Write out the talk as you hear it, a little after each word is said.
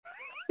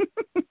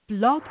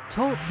Blog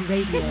Talk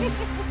Radio.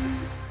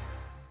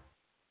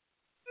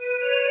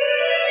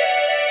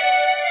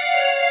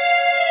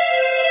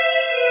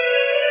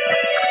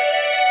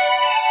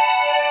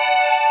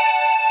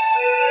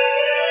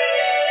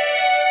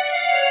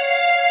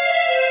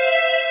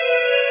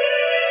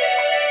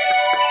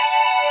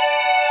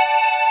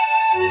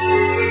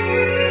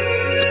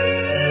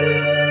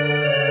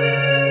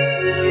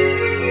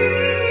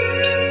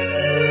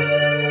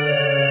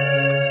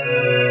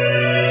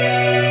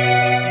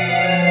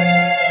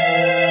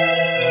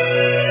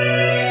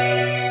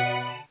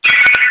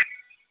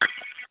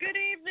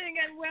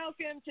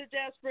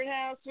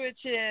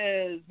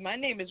 My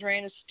name is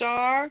Raina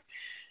Starr.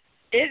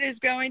 It is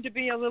going to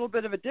be a little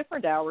bit of a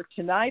different hour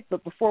tonight,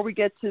 but before we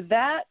get to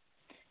that,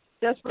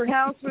 Desperate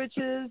House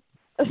Witches,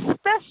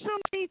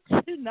 especially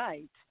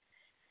tonight,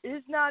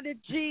 is not a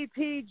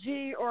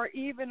GPG or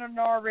even an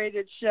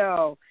R-rated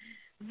show.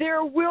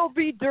 There will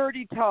be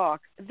dirty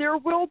talk. There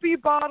will be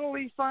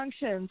bodily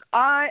functions.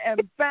 I am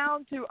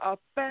bound to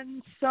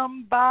offend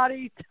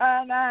somebody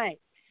tonight.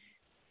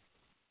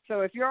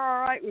 So if you're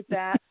all right with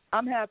that,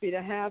 I'm happy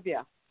to have you.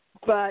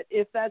 But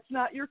if that's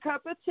not your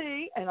cup of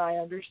tea, and I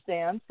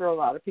understand for a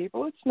lot of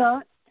people it's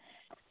not,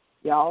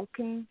 y'all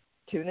can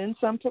tune in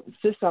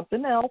to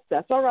something else.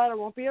 That's all right. I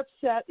won't be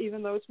upset,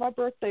 even though it's my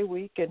birthday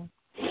week, and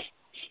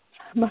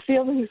my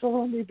feelings will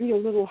only be a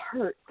little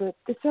hurt, but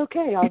it's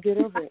okay. I'll get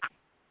over it.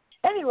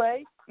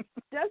 Anyway,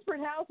 Desperate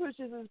House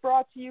Witches is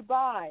brought to you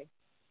by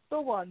the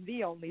one,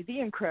 the only, the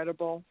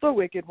incredible, the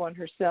wicked one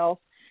herself,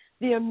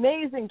 the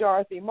amazing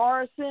Dorothy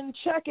Morrison.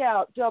 Check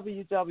out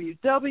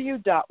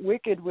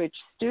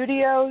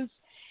www.wickedwitchstudios.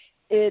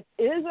 It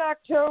is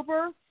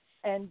October,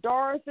 and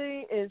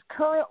Dorothy is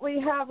currently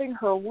having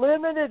her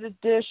limited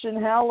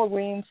edition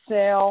Halloween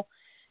sale.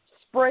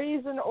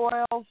 Sprays and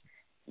oils.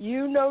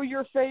 You know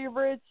your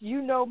favorites.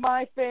 You know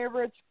my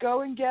favorites.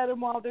 Go and get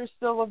them while they're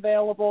still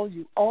available.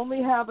 You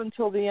only have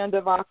until the end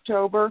of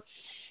October.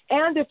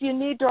 And if you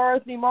need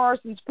Dorothy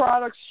Morrison's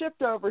products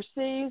shipped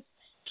overseas,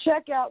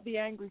 check out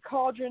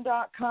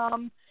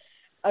theangrycauldron.com.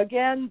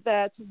 Again,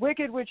 that's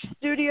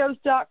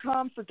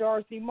wickedwitchstudios.com for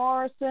Dorothy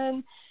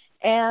Morrison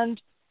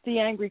and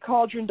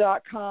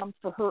theangrycauldron.com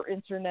for her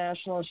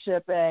international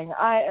shipping.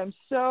 I am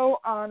so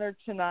honored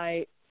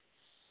tonight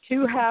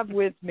to have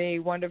with me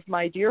one of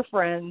my dear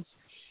friends,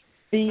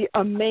 the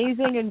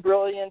amazing and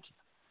brilliant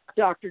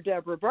Dr.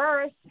 Debra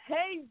Burris.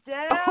 Hey,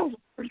 Deb.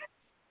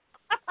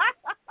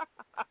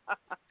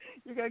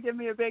 You're going to give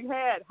me a big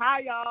head.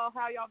 Hi, y'all.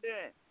 How y'all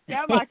doing?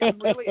 Sound like I'm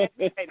really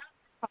educated.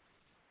 I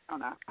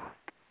don't know.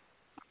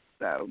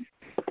 So,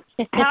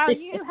 how are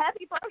you?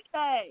 Happy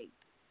birthday.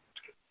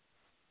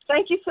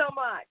 Thank you so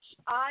much.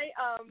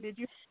 Did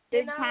you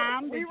big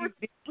time?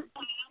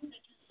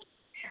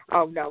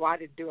 Oh, no, I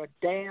didn't do a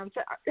damn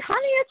thing.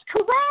 Honey, it's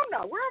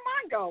Corona. Where am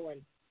I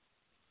going?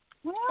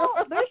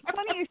 Well, there's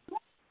plenty of shit to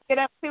get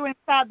up to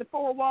inside the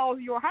four walls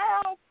of your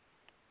house.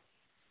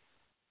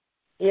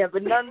 Yeah,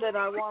 but none that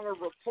I want to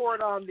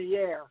report on the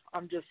air.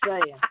 I'm just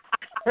saying.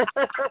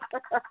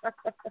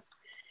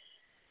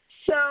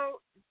 So,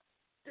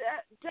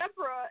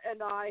 Deborah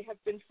and I have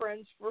been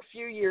friends for a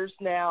few years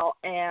now,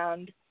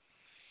 and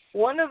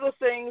one of the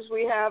things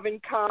we have in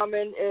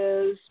common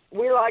is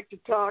we like to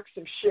talk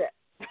some shit.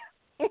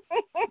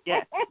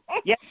 Yes.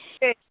 Yes.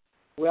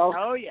 Well,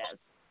 oh, yes.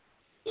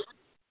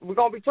 We're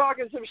going to be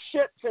talking some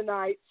shit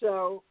tonight,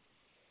 so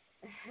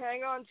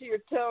hang on to your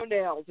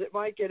toenails. It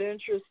might get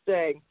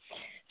interesting.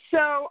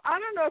 So, I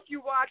don't know if you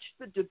watched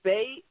the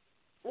debate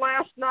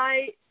last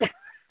night.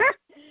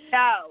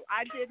 No,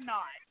 I did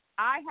not.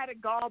 I had a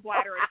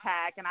gallbladder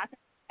attack, and I think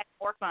I had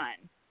more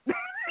fun.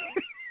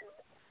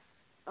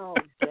 Oh,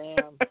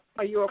 damn.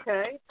 Are you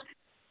okay?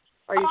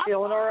 Are you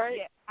feeling all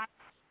right?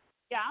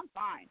 Yeah, I'm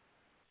fine.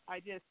 I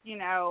just,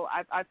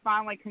 I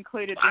finally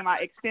concluded through my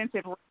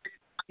extensive,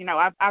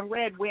 I've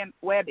read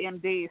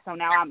WebMD, so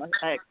now I'm an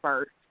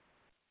expert.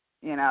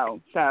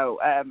 So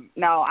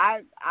no,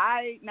 I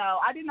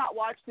did not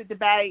watch the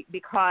debate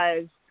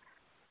because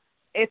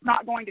it's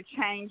not going to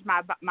change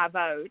my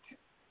vote.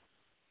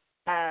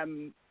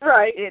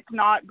 Right. It's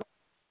not going to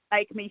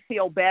make me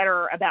feel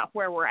better about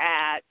where we're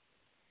at,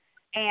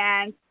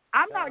 and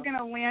I'm not going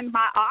to lend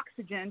my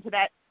oxygen to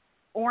that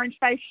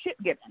orange-faced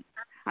shit-giving.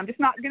 I'm just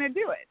not going to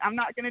do it. I'm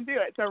not going to do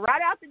it. So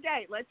right out the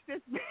gate, let's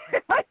just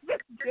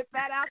get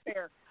that out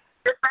there.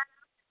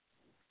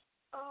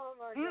 Oh,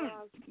 my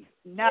God.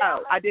 No, yeah,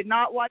 I did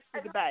not watch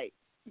the debate.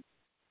 And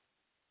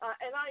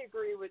I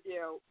agree with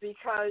you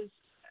because,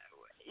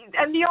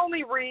 and the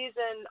only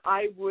reason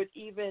I would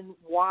even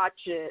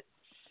watch it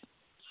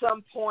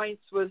some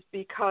points was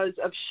because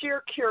of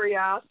sheer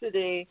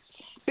curiosity,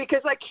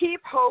 because I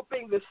keep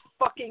hoping this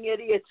fucking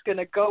idiot's going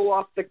to go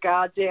off the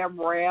goddamn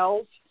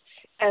rails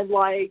and,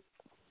 I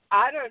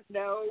don't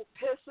know,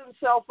 piss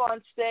himself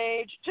on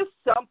stage, just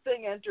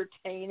something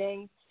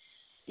entertaining,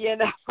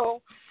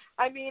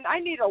 I mean, I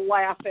need a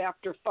laugh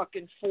after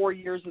fucking 4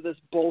 years of this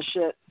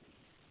bullshit.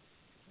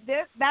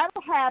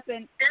 That'll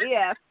happen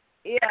if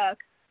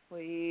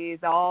please,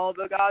 all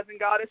the gods and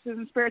goddesses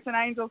and spirits and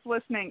angels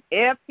listening,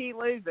 if he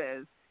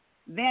loses,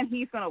 then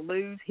he's going to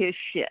lose his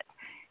shit.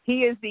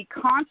 He is the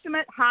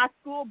consummate high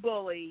school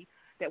bully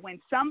that when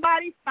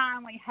somebody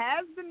finally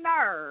has the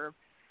nerve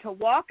to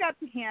walk up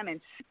to him and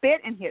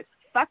spit in his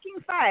fucking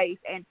face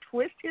and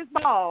twist his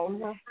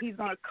balls, he's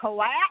going to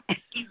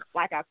collapse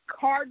like a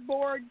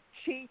cardboard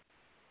cheap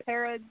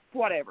pair of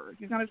whatever.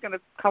 He's just going to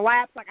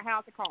collapse like a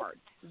house of cards.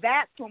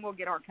 That's when we'll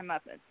get our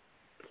comeuppance.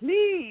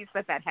 Please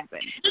let that happen.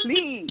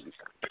 Please.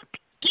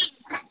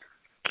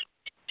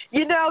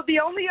 You know, the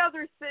only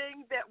other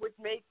thing that would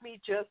make me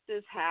just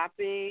as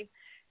happy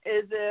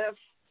is if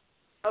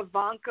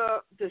Ivanka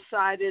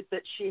decided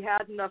that she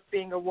had enough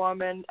being a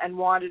woman and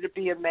wanted to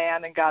be a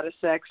man and got a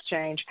sex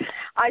change.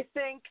 I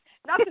think,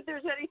 not that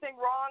there's anything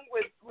wrong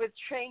with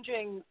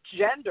changing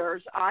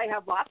genders. I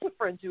have lots of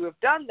friends who have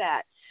done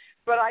that.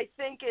 But I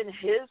think in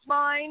his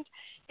mind,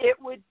 it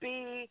would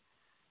be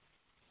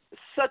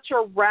such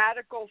a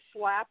radical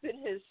slap in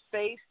his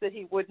face that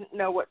he wouldn't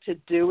know what to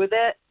do with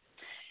it.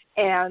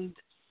 And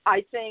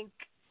I think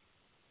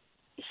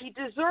he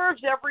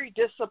deserves every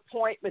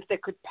disappointment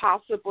that could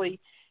possibly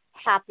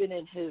happen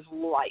in his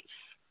life.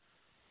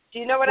 Do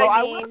you know what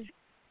I mean?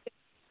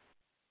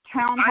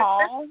 Town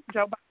Hall,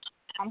 Joe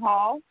Biden Town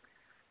Hall,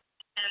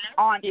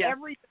 on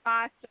every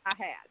device that I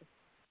had.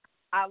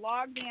 I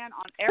logged in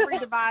on every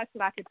device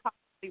that I could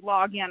possibly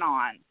log in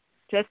on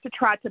just to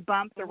try to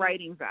bump the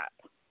ratings up.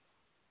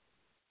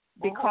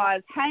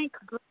 Because Hank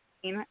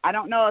Green, I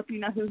don't know if you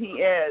know who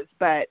he is,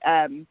 but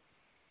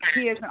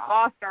he is an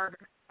author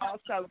who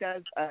also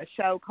does a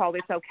show called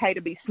It's Okay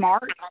to Be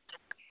Smart.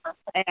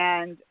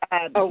 And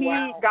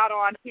he got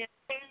on his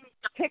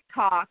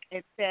TikTok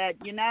and said,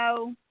 you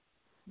know,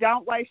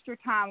 don't waste your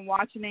time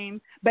watching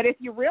him. But if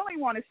you really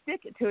want to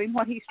stick it to him,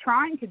 what he's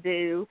trying to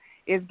do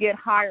is get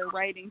higher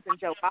ratings than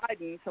Joe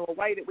Biden. So a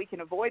way that we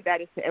can avoid that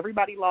is to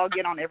everybody log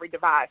in on every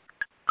device.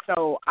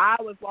 So I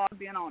was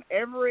logged in on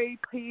every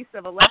piece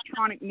of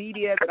electronic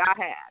media that I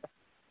had.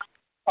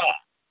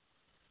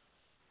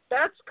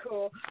 That's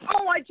cool.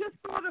 Oh, I just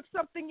thought of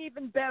something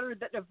even better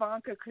that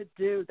Ivanka could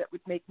do that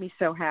would make me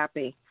so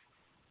happy.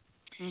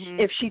 Mm-hmm.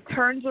 If she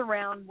turns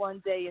around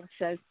one day and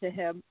says to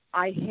him,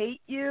 I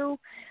hate you,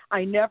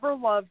 I never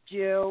loved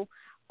you,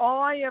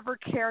 all I ever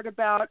cared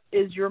about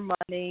is your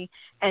money,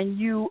 and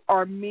you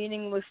are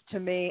meaningless to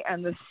me,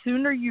 and the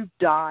sooner you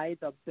die,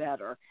 the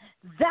better.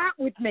 That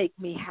would make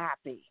me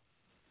happy.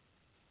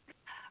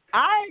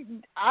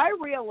 I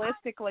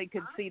realistically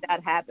could see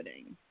that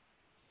happening.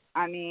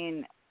 I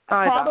mean,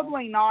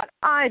 probably not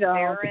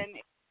Aaron,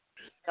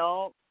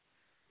 but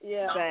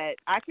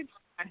I could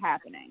see that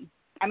happening.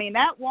 I mean,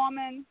 that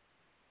woman,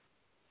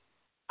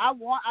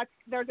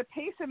 there's a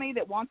piece of me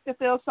that wants to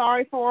feel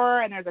sorry for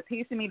her, and there's a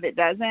piece of me that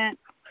doesn't.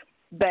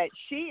 But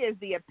she is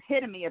the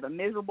epitome of a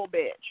miserable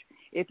bitch.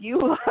 If you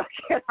look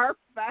at her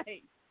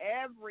face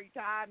every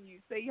time you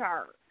see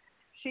her,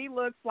 she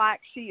looks like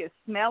she is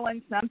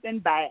smelling something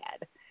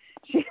bad.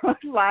 She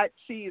looks like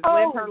she's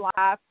lived her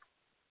life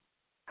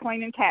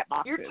cleaning cat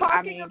boxes.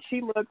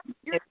 She looks...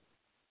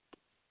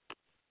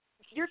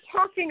 You're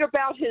talking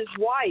about his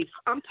wife.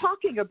 I'm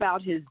talking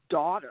about his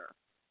daughter.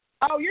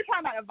 Oh, you're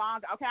talking about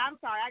Ivanka. Okay, I'm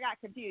sorry. I got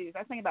confused.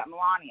 I was thinking about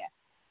Melania.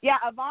 Yeah,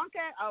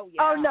 Ivanka. Oh,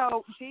 yeah. Oh,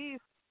 no.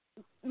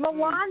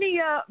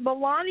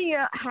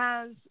 Melania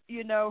has,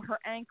 you know, her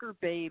anchor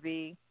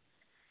baby,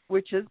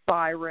 which is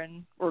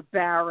Byron or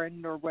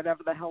Barron or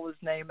whatever the hell his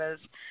name is.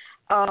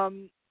 I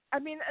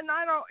mean, and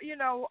I don't, you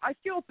know, I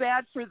feel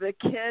bad for the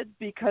kid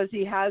because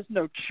he has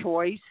no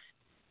choice.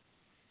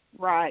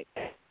 Right.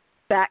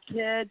 That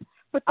kid.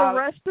 But the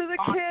rest of the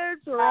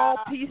kids are all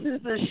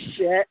pieces of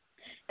shit.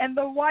 And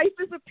the wife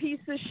is a piece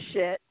of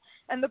shit.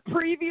 And the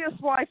previous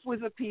wife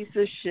was a piece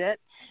of shit.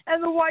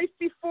 And the wife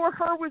before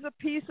her was a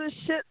piece of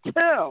shit,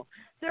 too.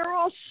 They're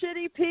all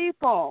shitty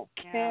people.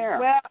 Yeah. Care.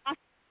 Well, I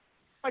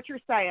what you're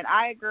saying,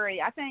 I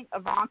agree. I think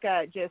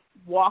Ivanka just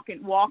walking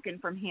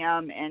from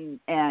him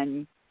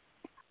and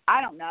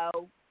I don't know,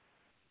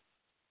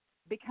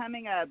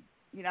 becoming a,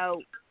 you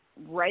know,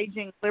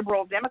 raging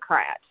liberal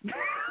Democrat.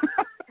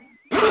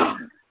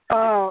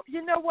 Oh,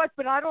 you know what?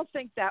 But I don't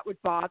think that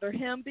would bother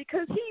him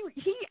because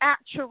he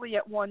actually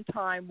at one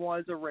time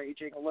was a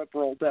raging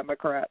liberal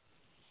Democrat.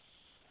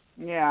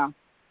 Yeah.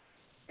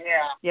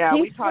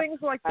 He swings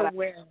like the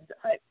wind.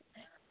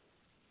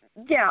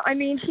 I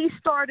mean, he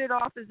started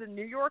off as a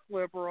New York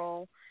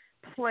liberal,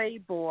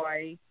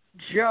 playboy,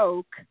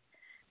 joke,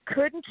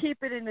 couldn't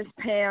keep it in his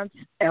pants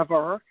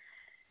ever.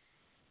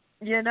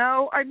 You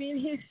know, I mean,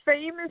 he's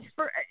famous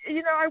for,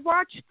 you know,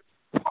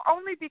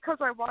 only because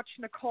I watched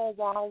Nicole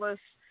Wallace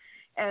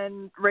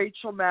and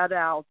Rachel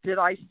Maddow did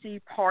I see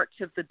parts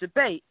of the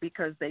debate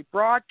because they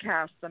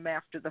broadcast them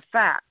after the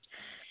fact.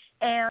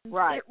 And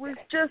It was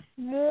just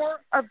more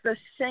of the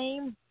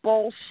same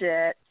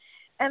bullshit.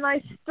 And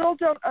I still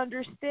don't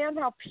understand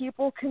how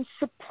people can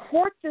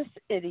support this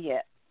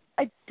idiot.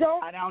 I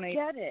don't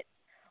get it.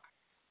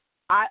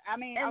 I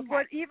mean, and okay.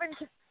 What even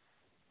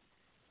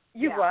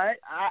what?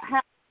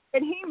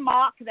 And he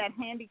mocked that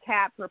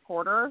handicapped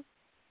reporter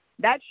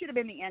That should have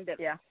been the end of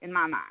it in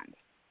my mind.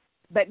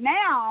 But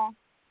now,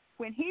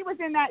 when he was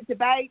in that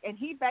debate and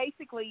he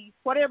basically,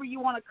 whatever you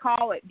want to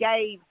call it,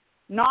 gave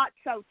not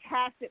so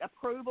tacit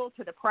approval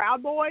to the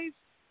Proud Boys,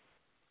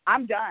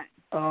 I'm done.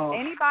 Oh.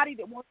 Anybody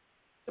that wants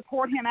to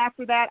support him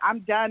after that, I'm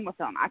done with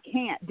them. I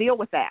can't deal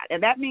with that.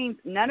 And that means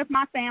none of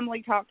my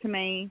family talk to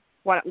me,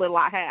 what little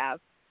I have.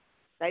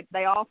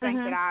 They all think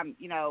that I'm,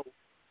 you know,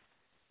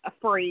 a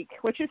freak,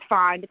 which is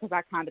fine because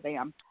I kind of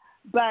am.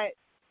 But,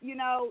 you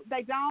know,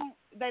 they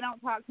don't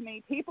talk to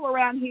me. People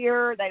around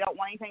here, they don't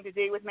want anything to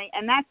do with me,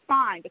 and that's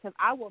fine because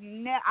I will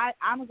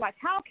I was like,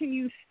 how can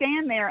you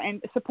stand there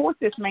and support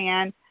this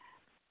man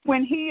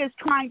when he is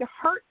trying to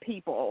hurt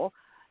people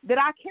that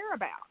I care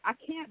about? I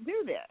can't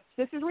do this.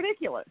 This is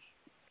ridiculous.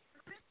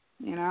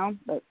 You know,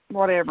 but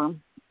whatever.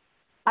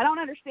 I don't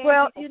understand.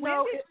 Well, people. you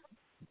know, when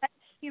did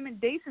human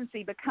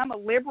decency become a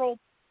liberal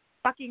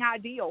fucking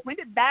ideal? When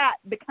did that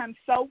become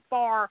so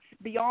far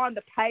beyond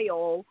the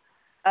pale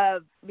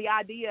of the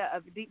idea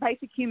of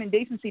basic human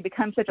decency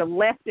become such a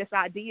leftist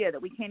idea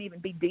that we can't even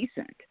be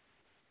decent?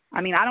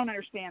 I mean, I don't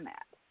understand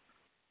that.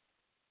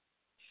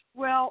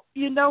 Well,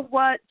 you know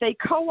what? They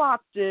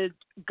co-opted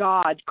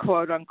God,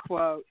 quote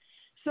unquote.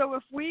 So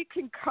if we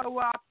can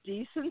co-opt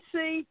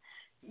decency,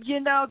 you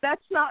know,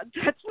 that's not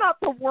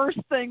the worst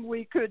thing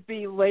we could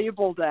be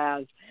labeled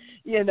as,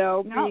 you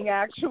know, being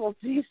actual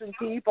decent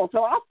people.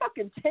 So I'll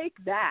fucking take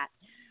that.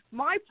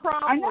 My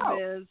problem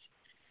is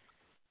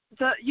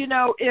you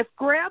know, if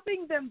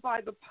grabbing them by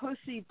the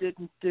pussy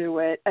didn't do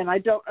it, and I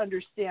don't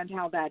understand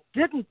how that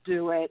didn't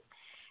do it,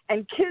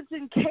 and kids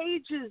in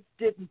cages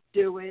didn't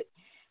do it,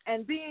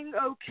 and being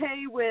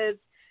okay with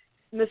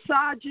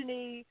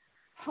misogyny,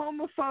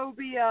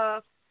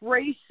 homophobia,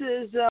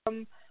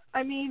 racism,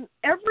 I mean,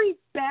 every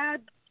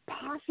bad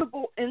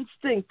possible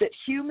instinct that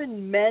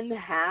human men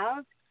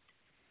have,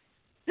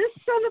 this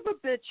son of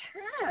a bitch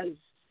has,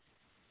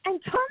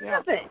 and tons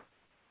of it.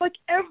 Like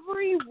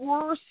every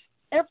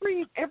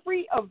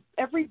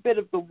bit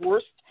of the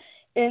worst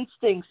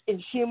instincts in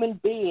human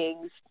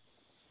beings,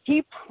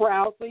 he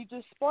proudly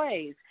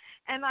displays.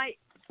 And I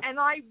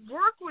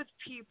work with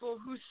people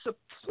who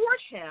support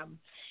him,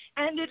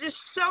 and it is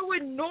so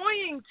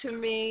annoying to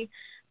me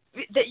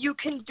that you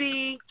can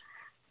be,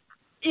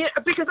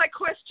 because I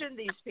question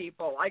these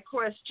people. I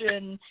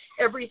question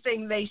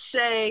everything they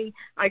say.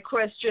 I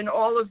question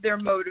all of their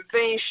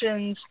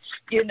motivations.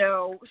 You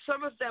know,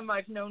 some of them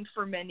I've known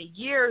for many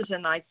years,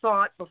 and I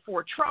thought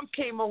before Trump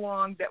came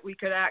along that we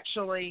could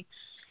actually,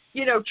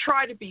 you know,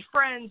 try to be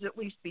friends, at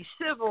least be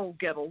civil,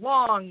 get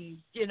along.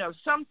 You know,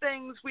 some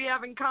things we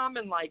have in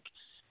common, like,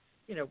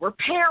 you know, we're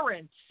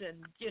parents and,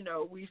 you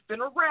know, we've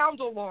been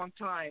around a long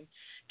time.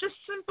 Just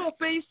simple,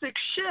 basic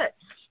shit.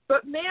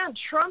 But, man,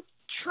 Trump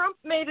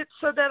made it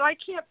so that I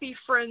can't be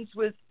friends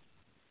with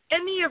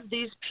any of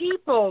these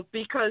people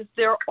because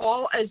they're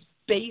all as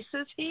base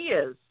as he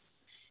is.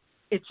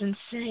 It's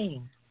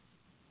insane.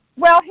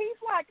 Well, he's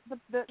like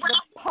the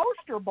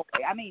poster boy.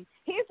 I mean,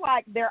 he's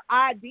like their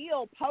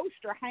ideal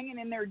poster hanging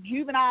in their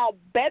juvenile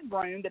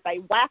bedroom that they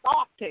whack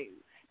off to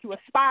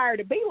aspire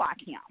to be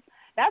like him.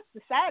 That's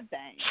the sad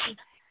thing.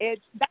 They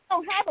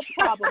don't have a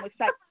problem with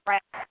saying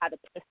crap by the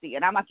pussy.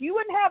 And I'm like, you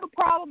wouldn't have a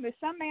problem if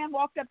some man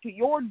walked up to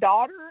your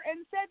daughter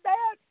and said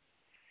that?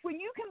 When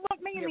you can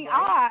look me in the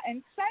eye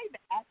and say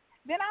that,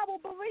 then I will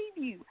believe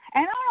you.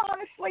 And I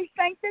honestly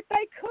think that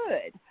they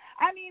could.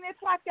 I mean,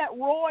 it's like that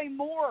Roy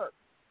Moore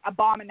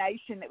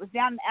abomination that was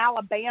down in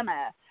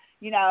Alabama,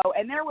 you know,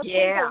 and there were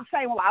people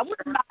saying, well, I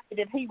wouldn't mind it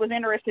if he was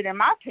interested in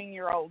my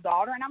 10-year-old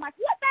daughter. And I'm like,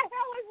 what the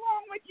hell is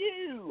wrong with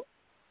you?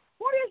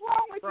 What is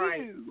wrong with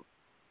you?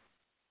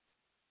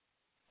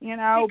 You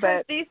know, because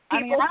but these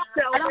people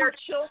sell their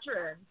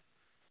children.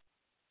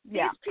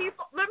 Yeah. These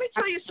people, let me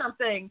tell you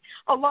something.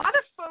 A lot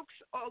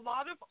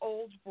of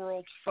old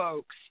world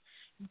folks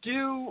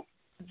do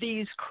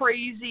these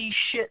crazy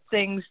shit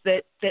things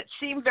that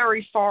seem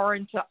very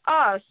foreign to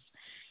us,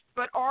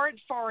 but aren't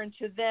foreign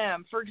to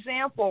them. For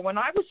example, when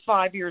I was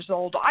 5 years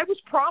old, I was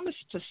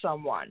promised to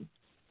someone.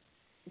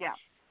 Yeah.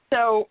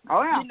 So,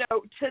 you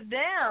know, to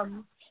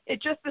them, it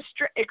just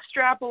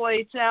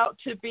extrapolates out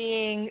to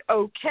being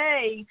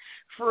okay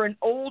for an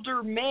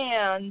older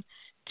man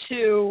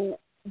to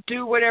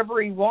do whatever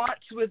he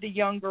wants with a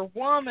younger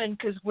woman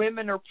because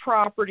women are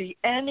property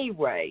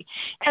anyway.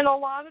 And a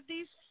lot of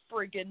these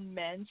friggin'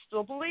 men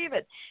still believe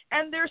it.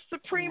 And their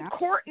Supreme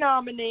Court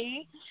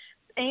nominee,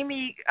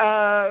 Amy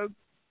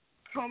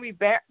Coney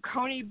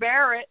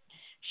Barrett,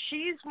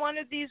 she's one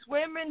of these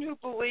women who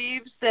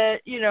believes that,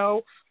 you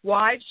know,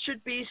 wives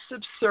should be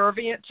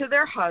subservient to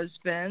their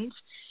husbands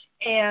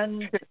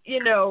and,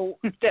 you know,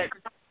 that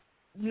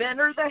men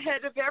are the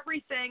head of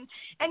everything.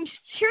 And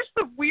here's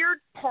the weird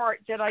part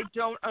that I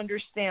don't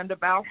understand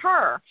about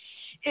her.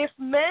 If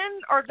men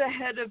are the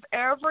head of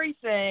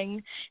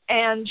everything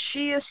and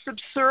she is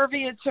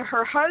subservient to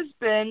her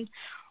husband,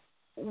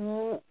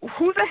 who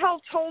the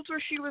hell told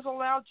her she was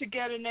allowed to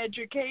get an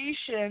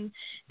education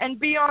and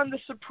be on the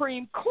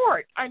Supreme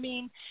Court? I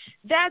mean,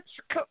 that's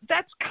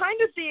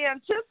kind of the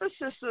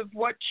antithesis of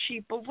what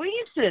she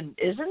believes in,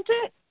 isn't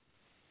it?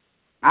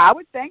 I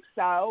would think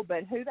so,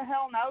 but who the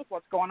hell knows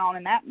what's going on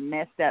in that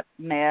messed up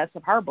mess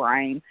of her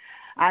brain.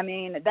 I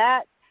mean,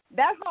 that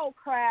whole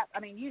crap, I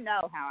mean, you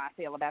know how I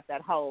feel about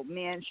that whole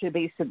women should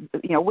be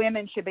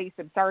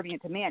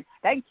subservient to men.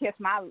 They can kiss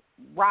my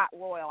right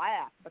royal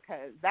ass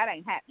because that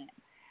ain't happening.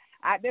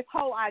 This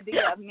whole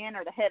idea of men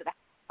are the head of the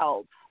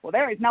household. Well,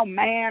 there is no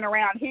man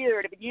around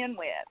here to begin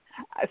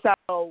with. So,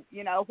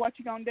 what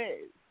you going to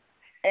do?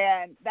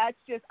 And that's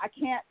just, I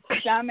can't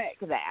stomach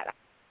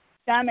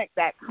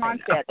that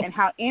concept and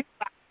how anybody,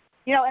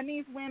 and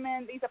these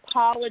women, these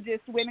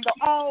apologist women go,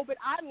 oh, but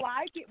I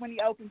like it when he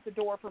opens the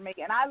door for me,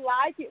 and I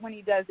like it when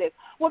he does this.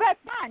 Well, that's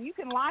fine. You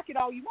can like it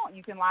all you want.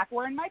 You can like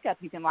wearing makeup.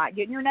 You can like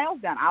getting your nails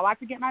done. I like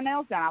to get my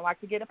nails done. I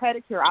like to get a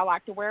pedicure. I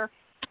like to wear,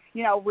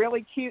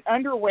 really cute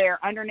underwear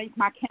underneath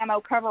my camo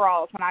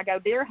coveralls when I go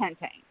deer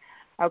hunting.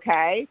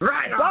 Okay?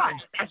 Right on.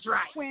 That's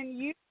right. When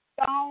you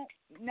don't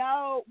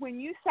know, when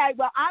you say,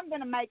 well, I'm just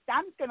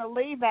going to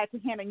leave that to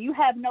him, and you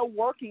have no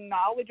working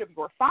knowledge of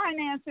your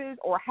finances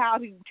or how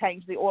to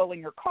change the oil in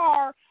your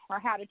car or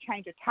how to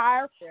change a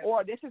tire,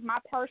 or this is my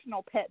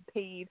personal pet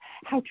peeve,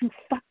 how to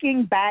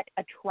fucking back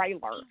a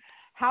trailer.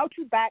 How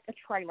to back a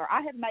trailer.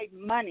 I have made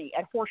money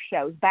at horse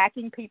shows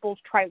backing people's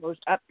trailers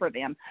up for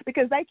them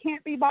because they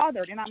can't be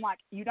bothered. And I'm like,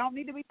 you don't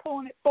need to be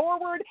pulling it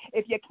forward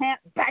if you can't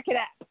back it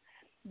up.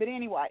 But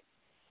anyway,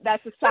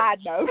 that's a side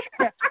note.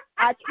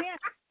 I can't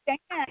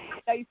stand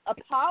these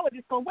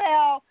apologists go,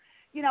 well,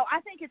 I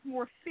think it's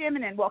more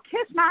feminine. Well,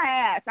 kiss my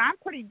ass. I'm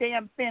pretty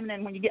damn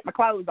feminine when you get my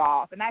clothes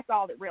off, and that's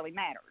all that really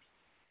matters.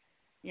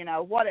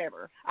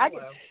 Whatever. I get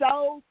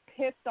so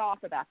pissed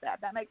off about that.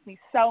 That makes me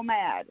so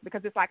mad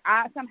because it's like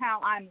I'm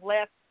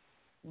less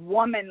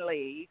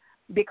womanly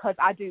because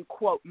I do,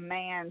 quote,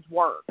 man's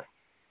work.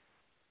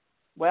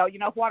 Well, you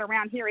know what?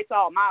 Around here, it's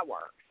all my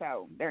work.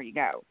 So there you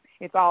go.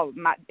 It's all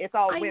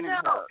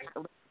women's work.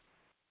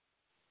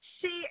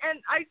 See, and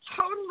I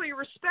totally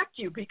respect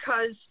you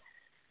because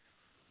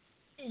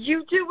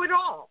you do it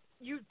all.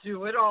 You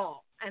do it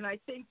all. And I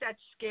think that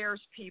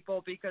scares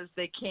people because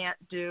they can't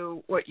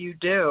do what you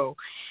do.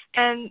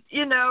 And,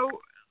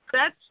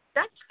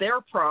 that's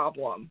their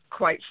problem,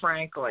 quite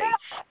frankly.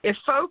 If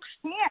folks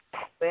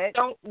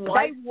don't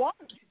like... They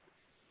won't.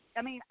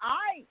 I mean,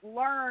 I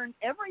learned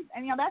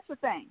and that's the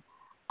thing.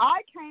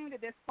 I came to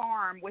this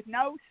farm with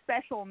no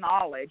special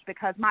knowledge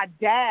because my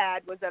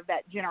dad was of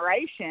that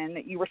generation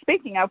that you were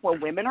speaking of where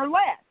women are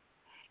less.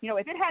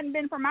 If it hadn't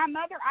been for my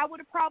mother, I would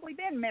have probably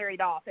been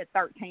married off at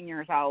 13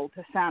 years old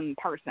to some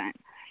person.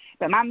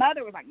 But my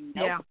mother was like, nope.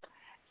 Yeah.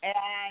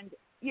 And,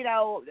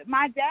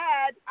 my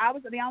dad, I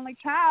was the only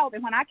child.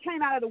 And when I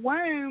came out of the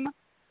womb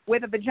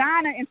with a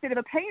vagina instead of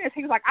a penis,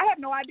 he was like, I have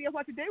no idea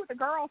what to do with a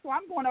girl, so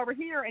I'm going over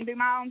here and do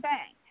my own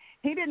thing.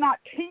 He did not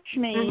teach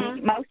me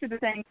most of the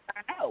things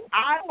I know.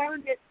 I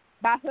learned it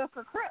by hook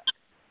or crook,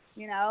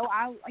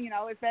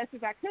 as best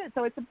as I could.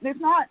 So it's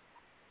not,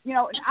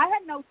 I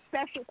have no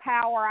special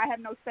power. I have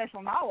no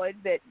special knowledge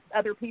that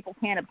other people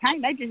can't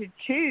obtain. They just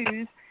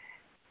choose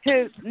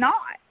to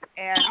not.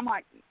 And I'm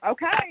like,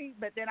 okay,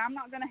 but then I'm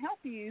not going to help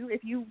you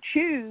if you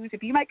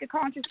make a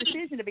conscious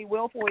decision to be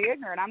willfully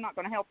ignorant. I'm not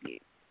going to help you.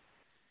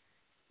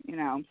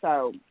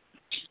 So.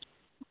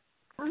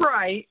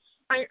 Right.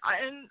 I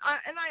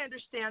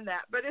understand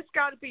that, but it's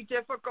got to be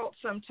difficult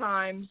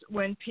sometimes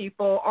when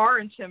people are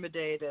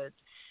intimidated,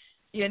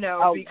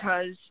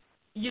 because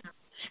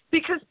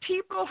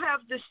people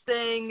have this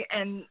thing,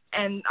 and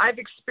I've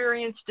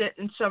experienced it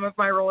in some of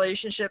my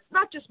relationships,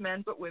 not just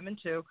men but women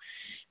too,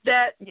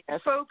 that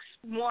folks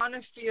want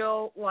to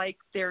feel like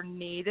they're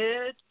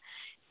needed,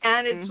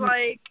 and it's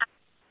like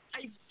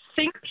I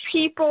think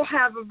people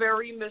have a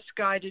very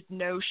misguided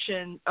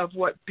notion of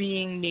what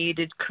being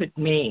needed could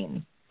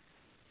mean.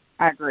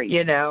 I agree.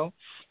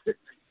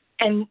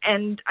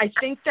 And I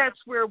think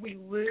that's where we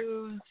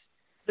lose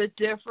the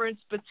difference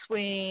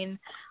between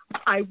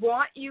I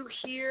want you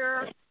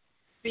here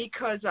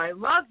because I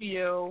love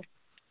you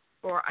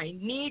or I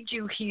need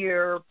you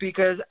here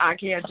because I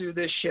can't do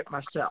this shit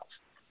myself.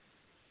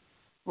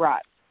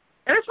 Right.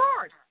 And it's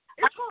hard.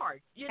 It's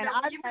hard. You've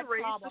been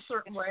raised a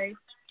certain way.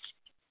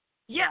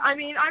 Yeah, I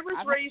mean, I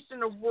was raised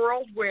in a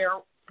world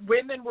where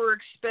women were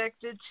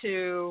expected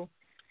to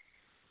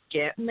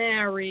get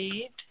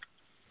married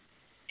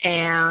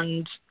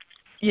and,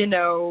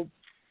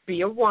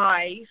 be a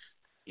wife.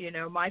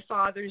 My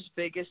father's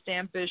biggest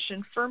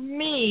ambition for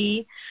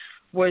me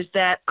was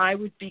that I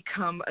would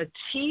become a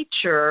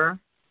teacher.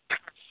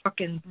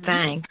 Fucking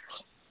thanks.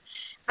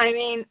 I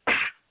mean,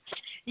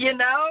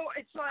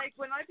 it's like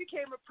when I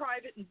became a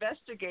private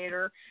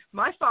investigator,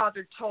 my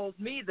father told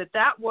me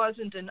that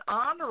wasn't an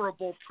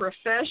honorable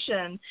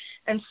profession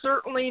and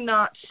certainly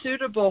not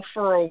suitable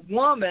for a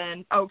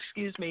woman. Oh,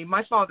 excuse me.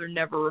 My father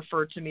never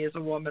referred to me as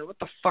a woman. What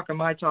the fuck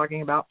am I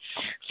talking about?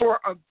 For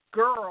a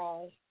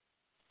girl.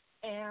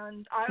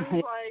 And I was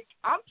like,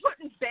 I'm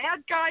putting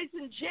bad guys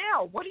in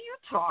jail. What are you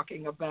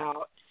talking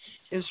about?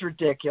 It's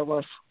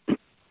ridiculous.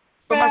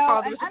 But my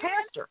father was a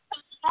pastor.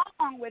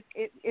 Wrong with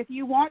it, if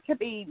you want to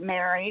be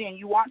married and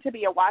you want to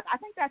be a wife, I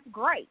think that's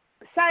great.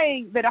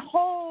 saying that a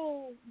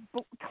whole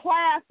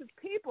class of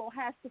people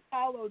has to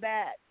follow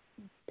that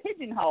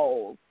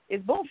pigeonhole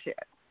is bullshit.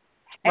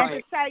 And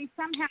Right. to say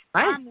somehow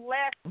Right. I'm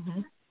less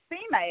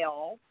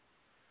female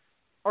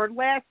or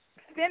less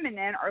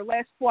feminine or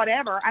less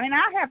whatever. I mean,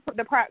 I have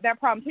that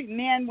problem too.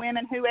 Men,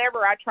 women,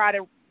 whoever I try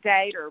to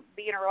date or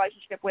be in a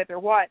relationship with or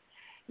what,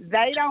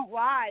 they don't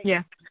like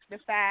the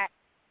fact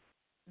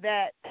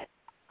that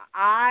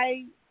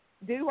I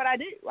do what I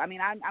do. I mean,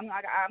 I'm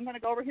going to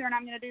go over here and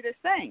I'm going to do this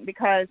thing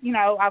because, you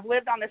know, I've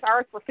lived on this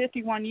earth for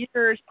 51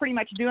 years pretty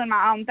much doing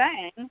my own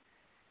thing,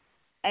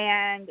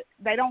 and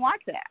they don't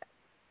like that.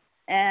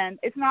 And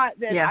it's not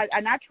that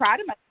I try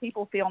to make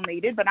people feel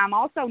needed, but I'm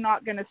also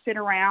not going to sit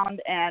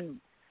around and,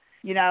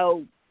 you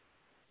know,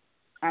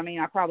 I mean,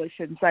 I probably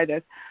shouldn't say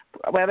this,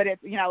 well, but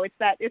it's, you know, it's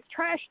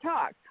trash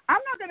talk.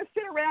 I'm not going to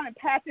sit around and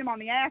pat them on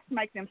the ass to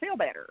make them feel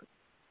better.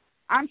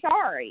 I'm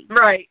sorry.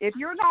 Right. If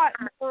you're not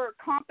more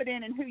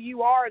confident in who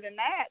you are than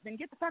that, then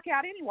get the fuck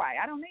out anyway.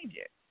 I don't need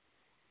you.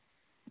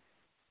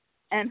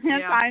 And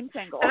hence I'm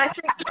single. And I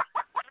think,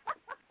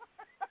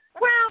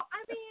 well,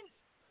 I mean,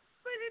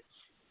 but it's,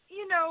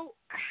 you know,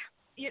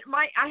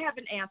 I have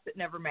an aunt that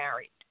never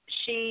married.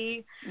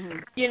 She,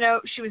 you know,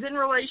 she was in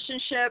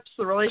relationships.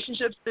 The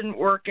relationships didn't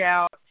work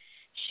out.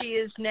 She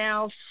is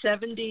now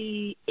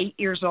 78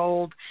 years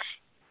old.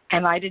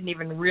 And I didn't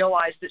even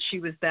realize that she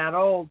was that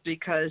old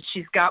because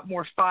she's got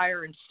more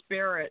fire and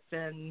spirit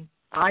than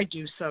I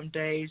do some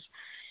days.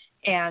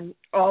 And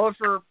all of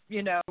her,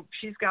 you know,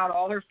 she's got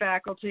all her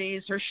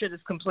faculties. Her shit is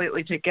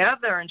completely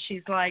together. And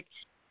she's like,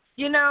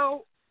 you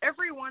know,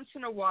 every once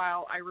in a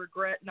while I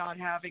regret not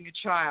having a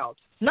child.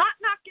 Not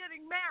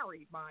getting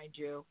married, mind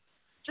you.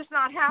 Just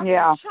not having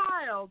a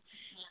child.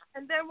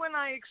 And then when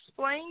I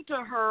explained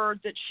to her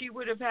that she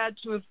would have had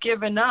to have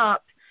given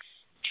up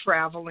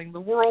traveling the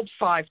world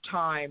 5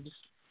 times,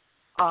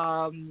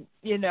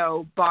 you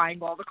know,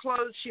 buying all the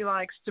clothes she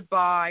likes to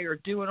buy or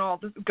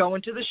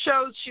going to the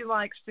shows she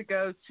likes to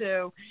go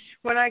to.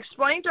 When I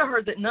explained to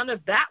her that none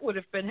of that would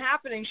have been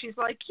happening, she's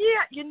like,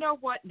 yeah, you know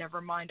what?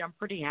 Never mind. I'm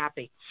pretty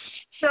happy.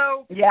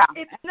 So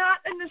it's not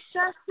a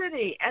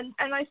necessity.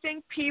 And I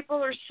think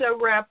people are so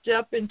wrapped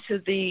up into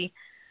the,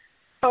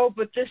 oh,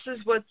 but this is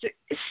what's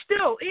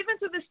still, even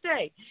to this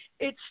day,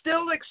 it's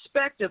still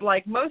expected.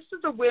 Like most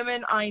of the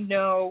women I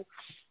know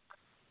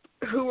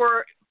who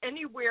are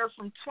anywhere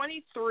from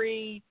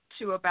 23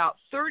 to about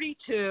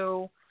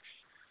 32,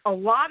 a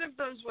lot of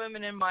those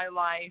women in my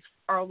life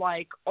are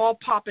like all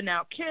popping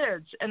out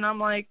kids. And I'm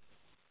like,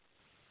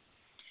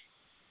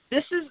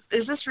 is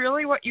this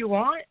really what you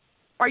want?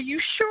 Are you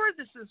sure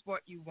this is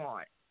what you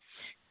want?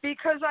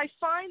 Because I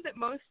find that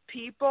most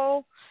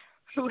people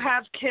who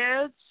have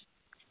kids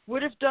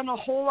would have done a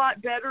whole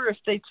lot better if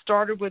they'd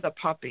started with a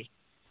puppy.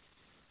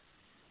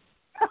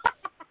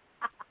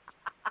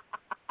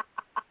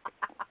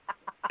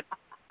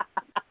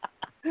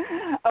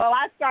 Well,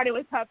 I started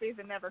with puppies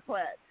and never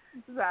quit.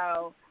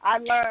 So I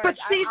learned. But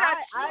see, that's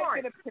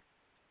smart.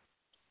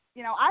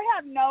 You know, I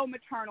have no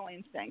maternal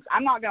instincts.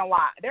 I'm not going to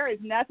lie. There is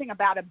nothing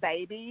about a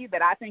baby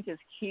that I think is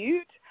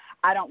cute.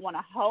 I don't want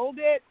to hold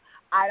it.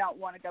 I don't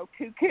want to go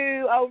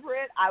cuckoo over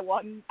it. I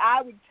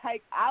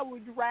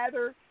would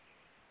rather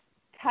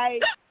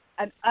take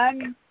an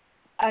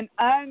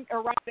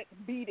unerotic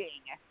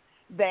beating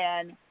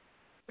than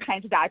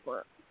change a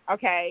diaper.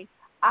 Okay?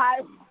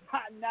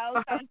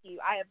 No, thank you.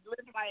 I have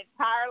lived my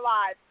entire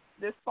life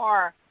this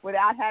far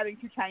without having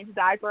to change a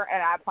diaper,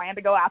 and I plan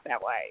to go out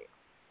that way.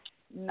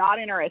 Not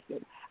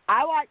interested.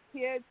 I like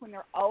kids when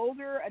they're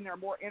older and they're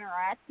more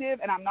interactive,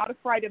 and I'm not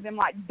afraid of them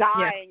like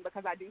dying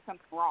because I do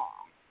something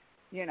wrong.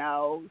 You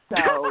know,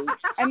 so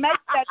and maybe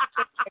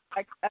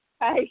that's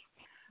a case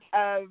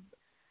of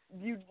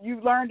you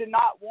learn to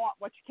not want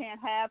what you can't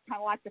have, kind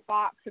of like the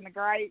fox and the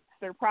grapes.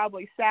 They're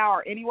probably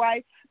sour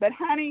anyway. But,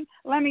 honey,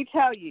 let me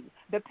tell you,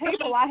 the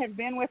people I have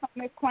been with on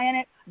this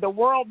planet, the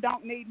world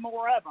don't need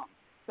more of them.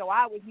 So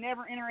I was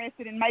never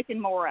interested in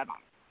making more of them.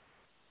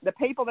 The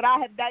people that I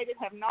have dated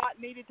have not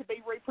needed to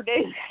be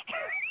reproduced.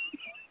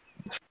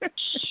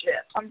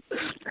 Shit.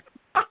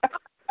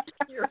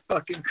 You're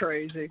fucking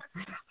crazy.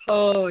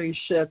 Holy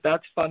shit,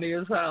 that's funny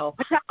as hell.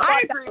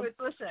 I agree with,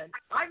 listen,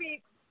 I mean,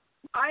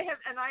 I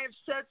have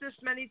said this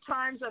many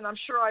times, and I'm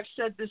sure I've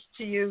said this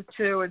to you,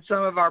 too, in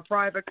some of our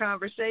private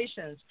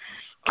conversations.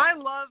 I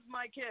love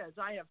my kids.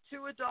 I have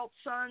 2 adult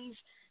sons.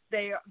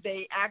 They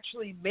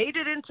actually made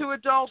it into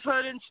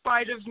adulthood in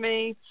spite of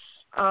me,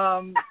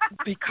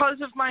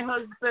 because of my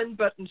husband,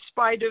 but in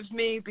spite of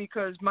me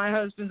because my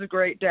husband's a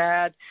great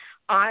dad.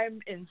 I'm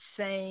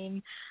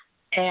insane,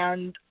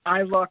 and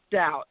I lucked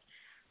out.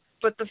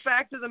 But the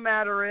fact of the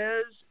matter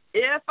is,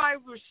 if I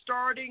were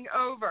starting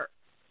over,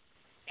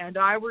 and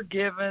I were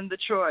given the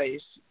choice,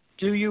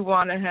 do you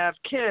want to have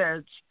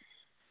kids?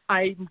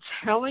 I'm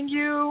telling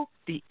you,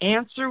 the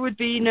answer would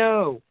be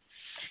no.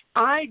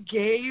 I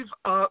gave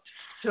up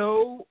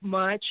so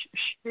much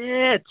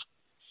shit.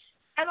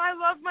 And I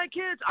love my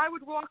kids. I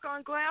would walk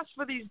on glass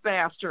for these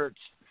bastards.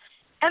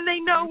 And they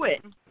know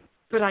it.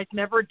 but I'd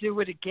never do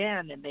it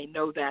again, and they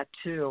know that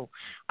too.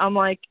 I'm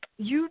like,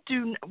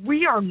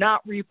 we are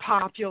not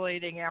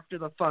repopulating after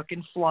the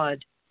fucking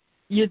flood.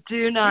 You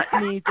do not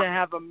need to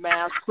have a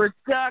mass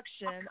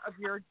production of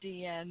your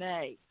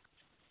DNA.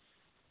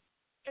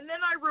 And then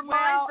I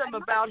remind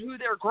them about who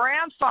their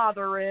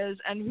grandfather is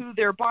and who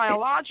their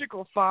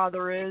biological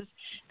father is.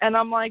 And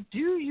I'm like,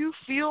 do you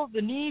feel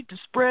the need to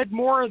spread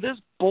more of this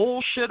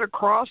bullshit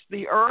across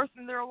the earth?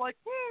 And they're like,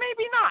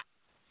 maybe not.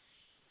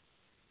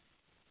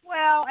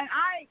 Well, and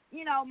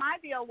my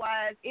deal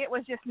was it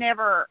was just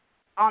never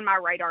on my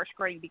radar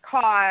screen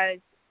because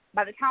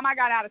by the time I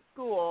got out of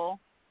school,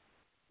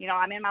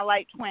 I'm in my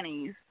late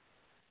 20s.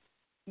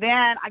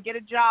 Then I get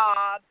a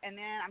job, and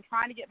then I'm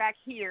trying to get back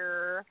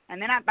here. And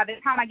then by the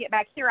time I get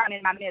back here, I'm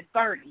in my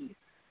mid-30s.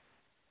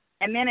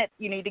 And then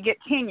you need to get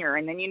tenure,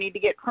 and then you need to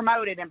get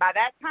promoted. And by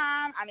that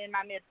time, I'm in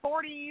my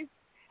mid-40s,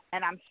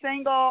 and I'm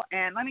single.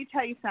 And let me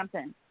tell you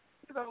something.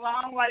 There's a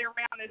long way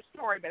around this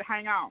story, but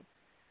hang on.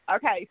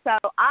 Okay, so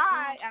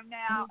I am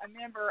now a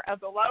member of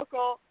the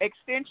local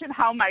Extension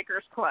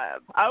Homemakers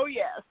Club. Oh,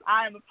 yes,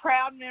 I am a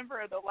proud member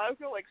of the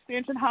local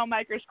Extension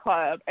Homemakers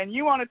Club. And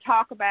you want to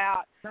talk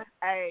about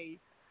a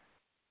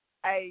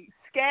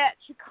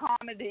sketch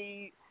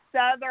comedy,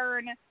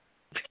 Southern,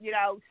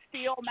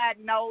 Steel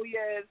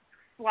Magnolias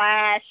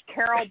 /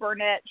 Carol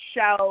Burnett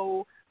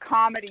show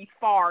comedy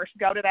farce,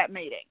 go to that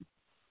meeting.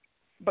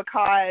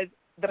 Because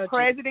the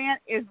president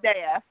is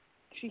deaf.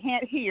 She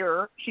can't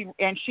hear. She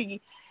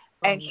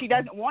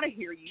doesn't want to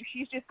hear you.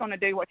 She's just going to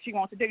do what she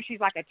wants to do. She's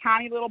like a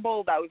tiny little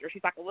bulldozer.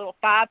 She's like a little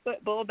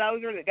 5-foot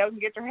bulldozer that goes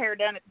and gets her hair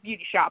done at the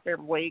beauty shop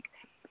every week.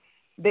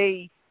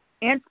 The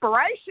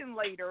inspiration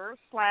leader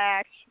 /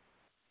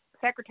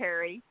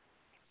 secretary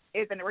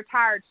is a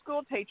retired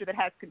school teacher that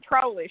has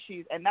control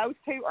issues, and those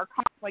two are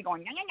constantly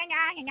going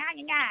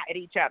at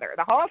each other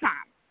the whole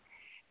time.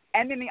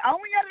 And then the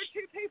only other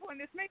two people in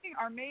this meeting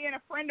are me and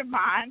a friend of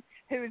mine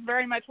who is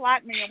very much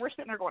like me, and we're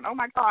sitting there going, oh,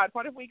 my God,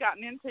 what have we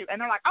gotten into?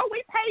 And they're like, oh,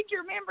 we paid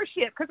your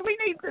membership because we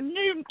need some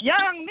new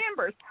young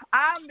members.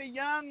 I'm the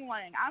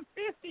youngling. I'm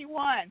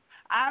 51.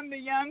 I'm the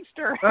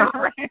youngster.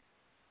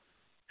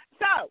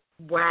 So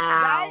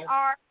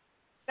wow.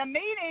 The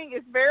meeting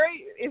is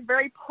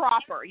very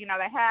proper. They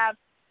have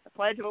the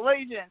Pledge of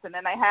Allegiance, and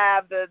then they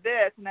have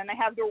this, and then they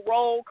have the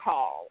roll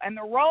call. And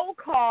the roll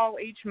call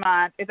each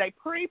month is a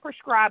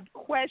pre-prescribed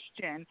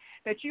question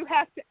that you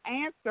have to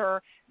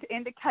answer to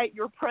indicate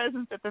your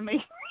presence at the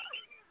meeting.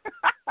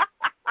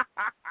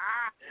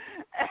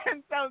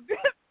 And so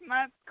this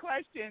month's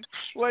question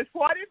was,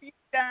 what have you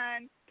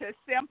done to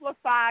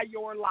simplify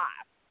your life?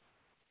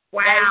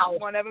 Wow.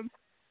 And one of them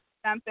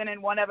said something,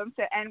 and one of them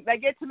said, and they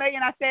get to me,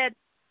 and I said,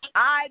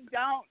 I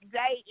don't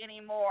date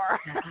anymore.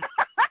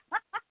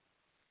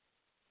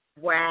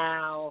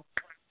 Wow.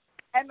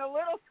 And the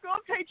little school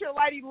teacher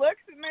lady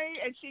looks at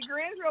me, and she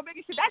grins real big,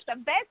 and she said, that's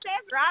the best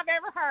answer I've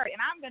ever heard, and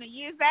I'm going to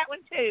use that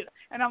one too.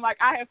 And I'm like,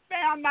 I have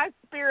found my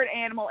spirit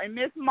animal in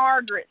Miss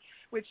Margaret,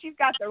 which she's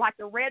got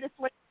the reddest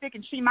lipstick,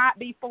 and she might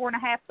be 4.5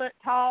 foot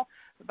tall.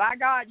 But by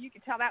God, you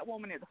can tell that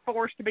woman is a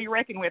force to be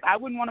reckoned with. I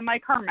wouldn't want to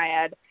make her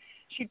mad.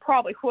 She'd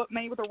probably whoop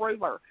me with a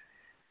ruler.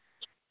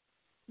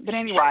 But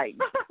anyway,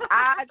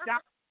 I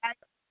don't think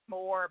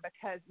more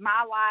because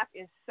my life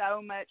is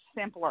so much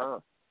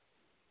simpler.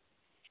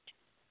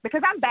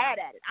 Because I'm bad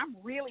at it. I'm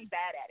really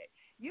bad at it.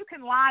 You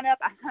can line up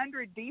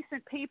 100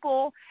 decent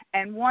people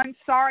and one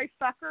sorry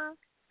fucker,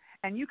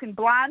 and you can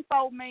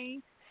blindfold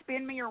me,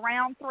 spin me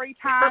around 3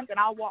 times, and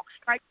I'll walk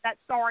straight to that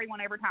sorry one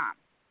every time.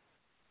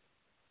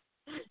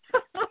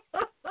 So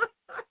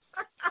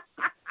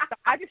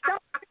I just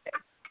don't do it.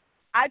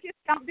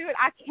 Don't do it.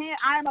 I can't.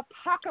 I am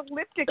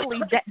apocalyptically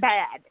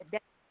bad.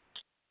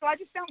 So I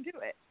just don't do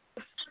it.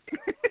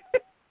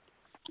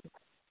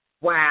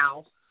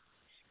 Wow.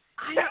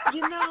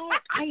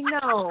 I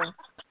know.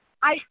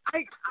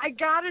 I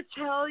gotta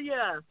tell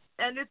you,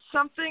 and it's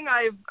something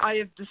I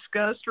have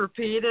discussed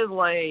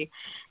repeatedly.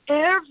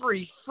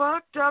 Every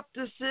fucked up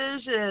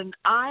decision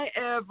I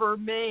ever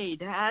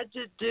made had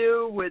to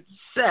do with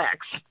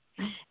sex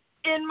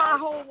in my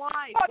whole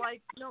life.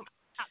 Like no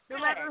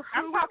matter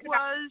who it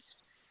was,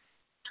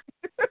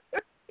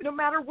 no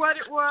matter what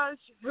it was,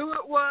 who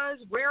it was,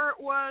 where it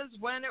was,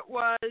 when it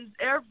was,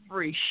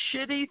 every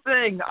shitty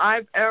thing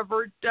I've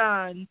ever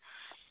done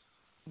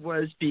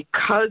was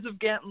because of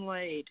getting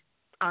laid.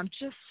 I'm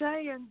just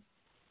saying.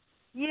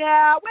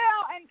 Yeah,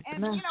 well, and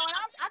and I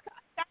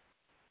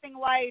getting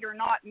laid are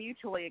not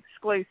mutually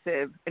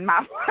exclusive in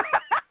my.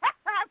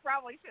 I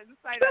probably shouldn't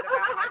say that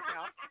about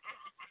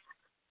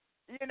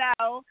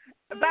myself.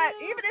 But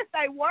even if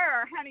they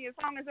were, honey, as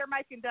long as they're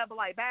making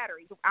AA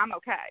batteries, I'm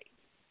okay.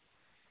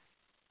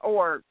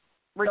 Or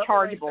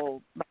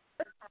rechargeable,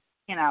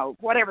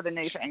 whatever the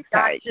new things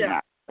say.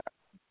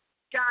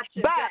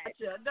 Gotcha.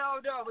 Gotcha.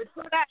 No, it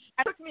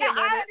took me a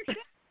minute.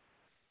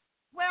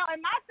 Well,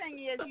 and my thing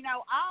is,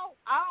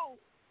 I'll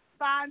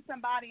find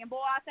somebody, and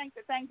boy, I think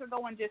that things are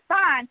going just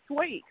fine.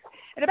 Sweet.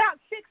 In about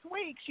 6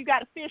 weeks, you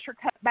got a fish or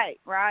cut bait,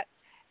 right?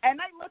 And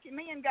they look at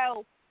me and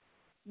go,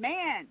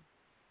 man,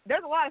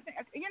 there's a lot of things,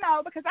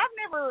 because I've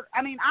never,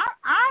 I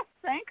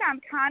think I'm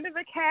kind of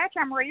a catch.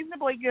 I'm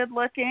reasonably good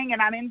looking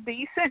and I'm in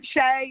decent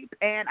shape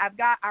and I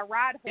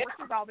ride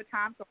horses all the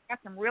time, so I've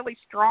got some really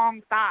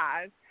strong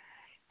thighs.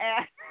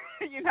 And,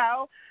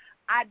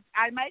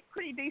 I make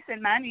pretty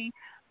decent money,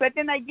 but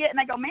then they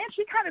go, man,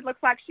 she kind of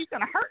looks like she's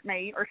going to hurt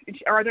me,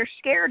 or they're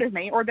scared of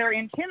me, or they're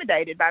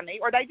intimidated by me,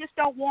 or they just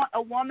don't want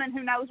a woman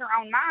who knows her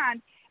own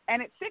mind.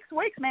 And at 6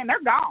 weeks, man,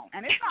 they're gone.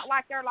 And it's not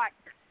like they're like,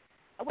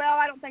 well,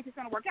 I don't think it's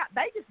going to work out.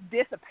 They just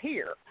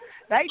disappear.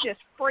 They just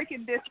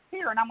freaking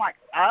disappear. And I'm like,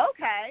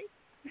 okay,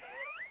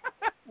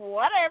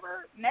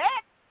 whatever,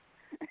 next,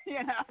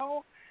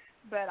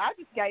 But I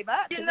just gave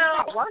up. It's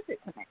not worth it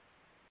to me.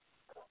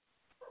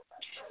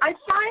 I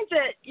find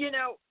that,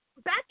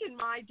 back in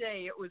my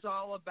day, it was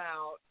all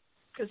about,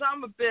 because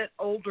I'm a bit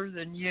older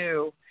than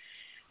you.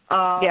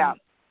 Yeah.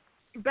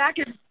 Back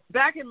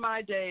in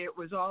my day, it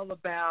was all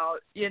about,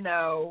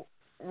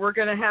 we're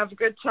going to have a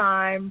good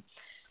time.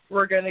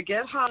 We're going to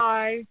get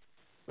high,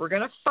 we're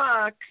going to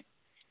fuck,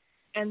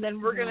 and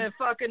then we're going to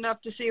fuck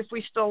enough to see if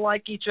we still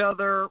like each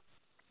other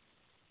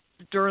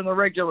during the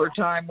regular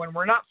time when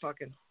we're not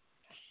fucking.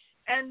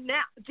 And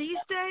now, these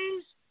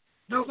days,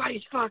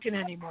 nobody's fucking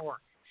anymore.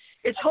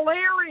 It's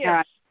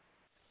hilarious.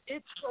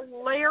 It's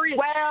hilarious.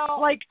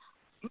 Well,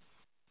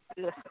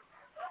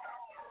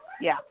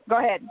 yeah, go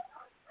ahead.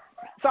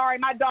 Sorry,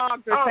 my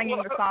dogs are singing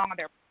the song in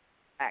their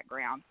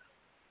background.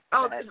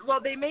 Oh, well,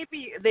 they may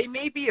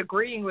be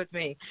agreeing with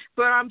me,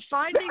 but I'm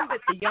finding that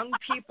the young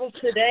people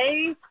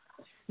today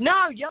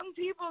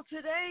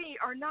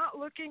are not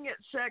looking at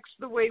sex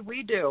the way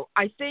we do.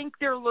 I think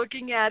they're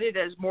looking at it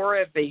as more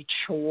of a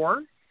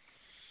chore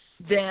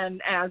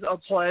than as a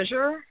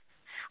pleasure.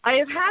 I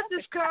have had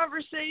this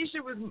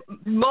conversation with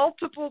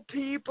multiple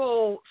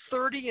people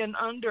 30 and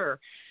under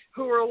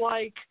who are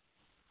like,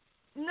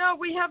 no,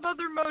 we have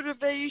other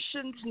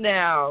motivations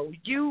now.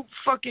 You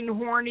fucking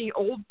horny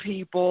old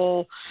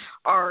people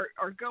are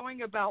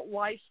going about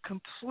life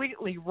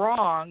completely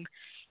wrong.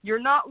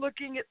 You're not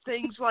looking at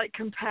things like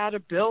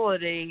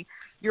compatibility.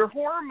 Your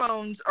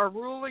hormones are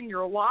ruling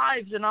your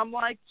lives. And I'm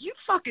like, you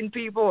fucking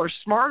people are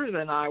smarter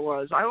than I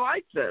was. I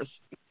like this.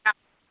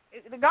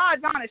 The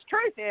God's honest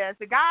truth is,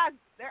 I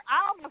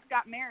almost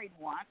got married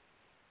once.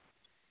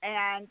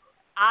 And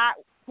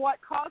what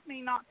caused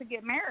me not to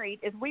get married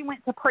is we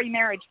went to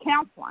pre-marriage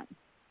counseling.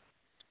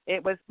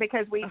 It was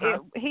because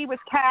he was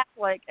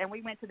Catholic, and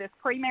we went to this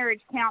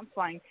pre-marriage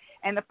counseling.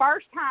 And the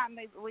first time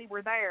we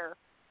were there,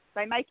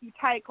 they make you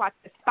take like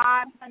this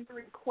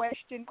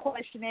 500-question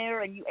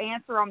questionnaire, and you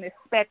answer on this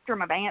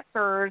spectrum of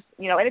answers.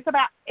 And it's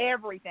about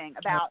everything,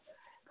 about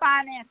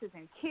finances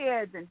and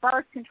kids and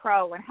birth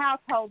control and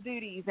household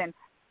duties and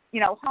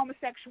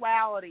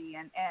homosexuality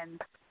and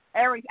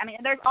everything. I mean,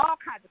 there's all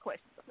kinds of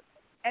questions.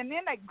 And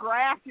then they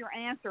graph your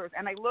answers,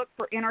 and they look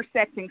for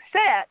intersecting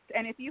sets.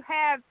 And if you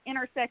have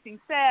intersecting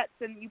sets,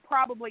 then you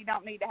probably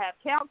don't need to have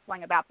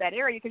counseling about that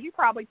area because you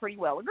probably pretty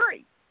well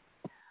agree.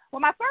 Well,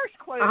 my first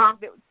clue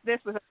that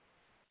this was a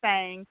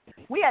thing,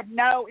 we had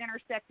no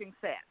intersecting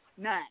sets,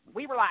 none.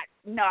 We were like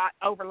not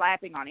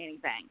overlapping on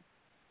anything.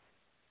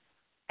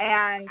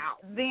 And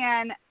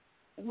then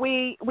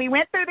we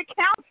went through the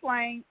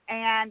counseling,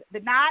 and the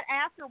night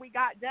after we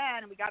got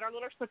done and we got our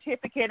little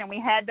certificate and we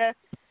had the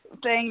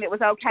thing that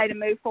was okay to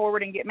move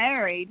forward and get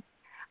married,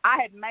 I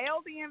had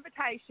mailed the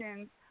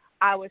invitations.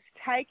 I was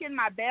taking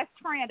my best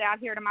friend out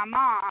here to my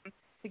mom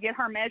to get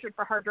her measured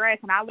for her dress,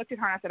 and I looked at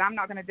her and I said, I'm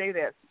not going to do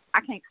this.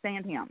 I can't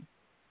stand him.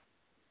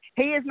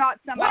 He is not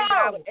somebody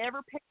that I would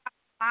ever pick my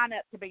line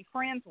up to be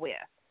friends with.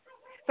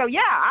 So,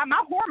 yeah,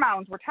 my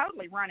hormones were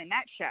totally running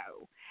that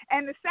show.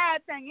 And the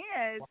sad thing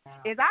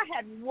is I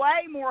had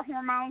way more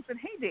hormones than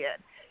he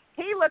did.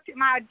 He looked at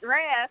my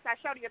dress. I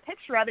showed you a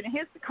picture of it, and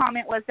his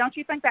comment was, don't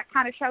you think that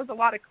kind of shows a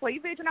lot of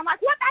cleavage? And I'm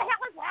like, what the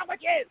hell is wrong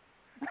with you?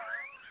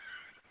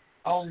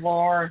 Oh,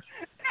 Lord.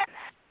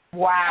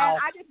 Wow.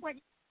 And I just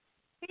went,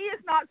 he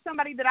is not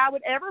somebody that I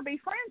would ever be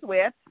friends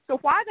with, so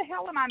why the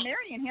hell am I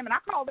marrying him? And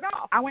I called it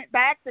off. I went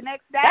back the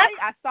next day.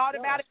 I thought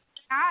about it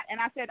tonight, and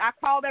I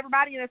called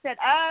everybody, and I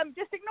said,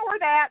 just ignore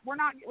that.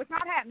 It's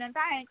not happening.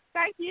 Thanks.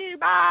 Thank you.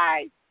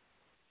 Bye.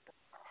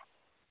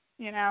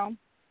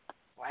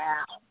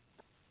 Wow.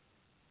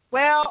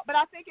 Well, but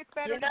I think it's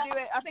better to do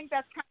it. I think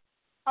that's kind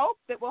of hope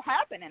that will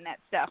happen in that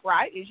stuff,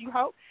 right? Is you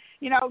hope.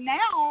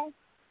 Now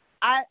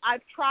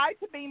I've tried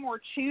to be more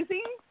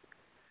choosy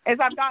as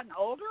I've gotten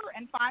older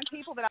and find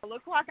people that I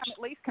look like I'm at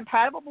least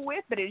compatible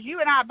with. But as you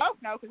and I both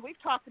know, because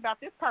we've talked about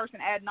this person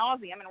ad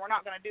nauseum, and we're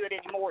not going to do it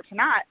anymore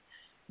tonight,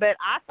 but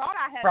I thought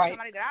I had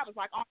somebody that I was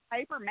like, on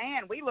paper,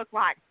 man, we look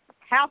like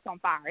house on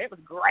fire. It was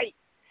great.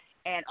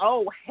 And,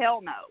 oh,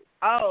 hell no.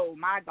 Oh,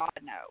 my God,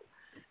 no.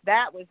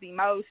 That was the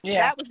most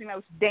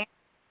damn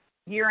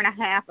year and a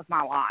half of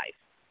my life.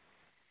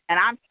 And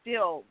I'm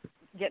still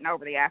getting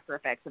over the after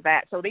effects of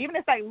that. So even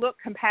if they look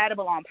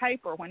compatible on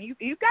paper, when you've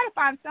got to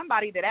find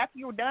somebody that after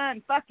you're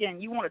done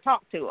fucking, you want to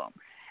talk to them.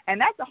 And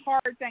that's a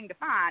hard thing to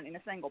find in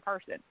a single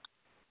person.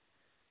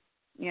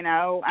 That's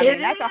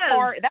a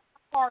hard to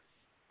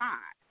find.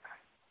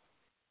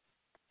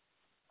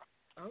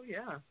 Oh,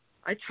 yeah.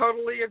 I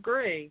totally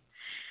agree.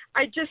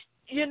 I just,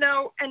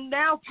 and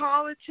now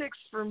politics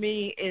for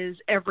me is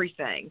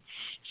everything.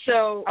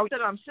 So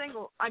that I'm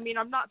single, I mean,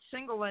 I'm not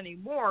single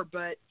anymore,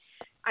 but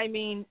I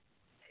mean,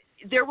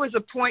 there was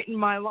a point in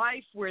my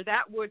life where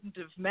that wouldn't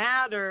have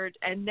mattered,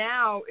 and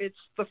now it's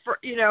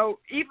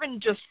even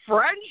just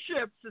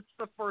friendships, it's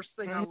the first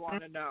thing I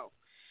want to know.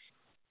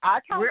 I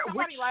told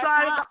which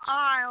side of the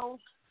aisle?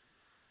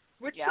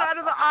 Which side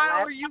of the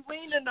aisle are you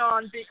leaning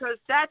on? Because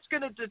that's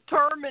going to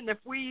determine if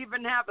we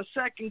even have a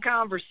second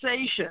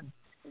conversation.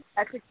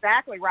 That's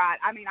exactly right.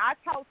 I mean, I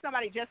told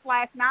somebody just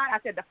last night, I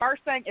said the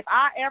first thing, if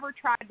I ever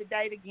tried to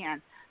date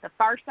again, the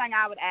first thing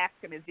I would ask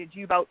them is, did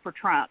you vote for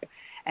Trump?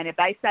 And if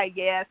they say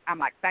yes, I'm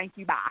like, thank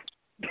you, bye.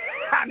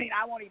 I mean,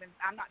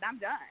 I'm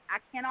done.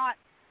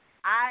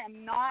 I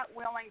am not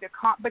willing to,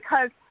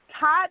 because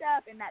tied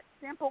up in that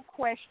simple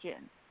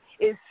question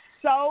is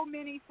so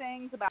many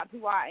things about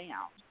who I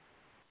am.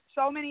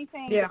 So many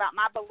things about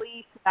my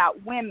beliefs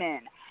about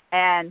women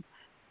and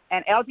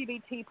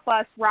LGBT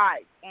plus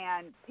rights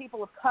and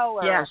people of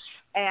color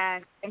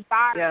and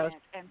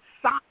environment and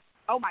science.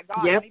 Oh, my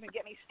God, don't even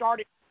get me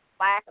started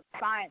on lack of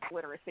science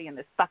literacy in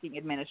this fucking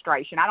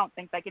administration. I don't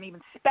think they can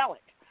even spell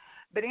it.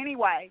 But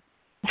anyway,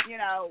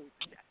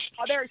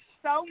 there's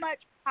so much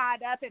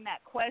tied up in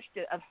that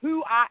question of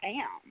who I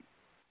am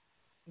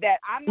that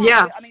I'm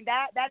not, I mean,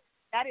 that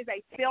is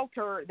a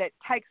filter that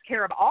takes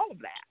care of all of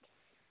that.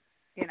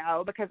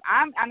 Because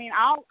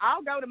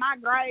I'll go to my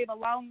grave a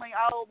lonely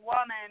old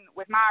woman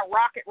with my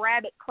rocket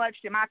rabbit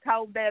clutched in my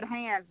cold dead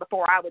hands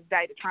before I would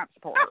date a Trump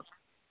supporter.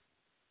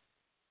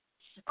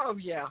 Oh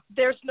yeah,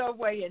 there's no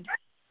way in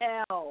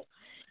hell.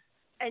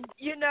 And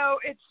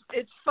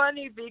it's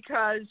funny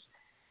because,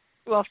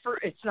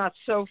 it's not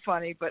so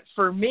funny, but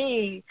for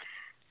me,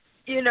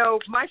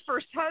 my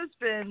first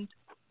husband,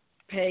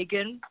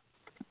 pagan,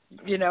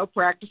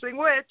 practicing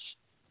witch,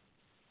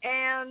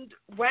 and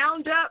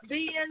wound up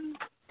being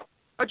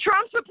a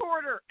Trump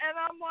supporter, and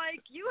I'm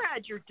like, you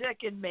had your dick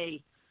in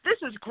me. This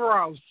is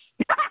gross.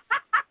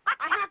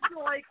 I have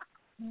to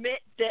admit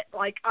that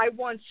I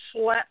once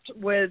slept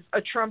with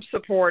a Trump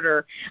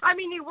supporter. I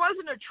mean, he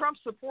wasn't a Trump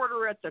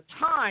supporter at the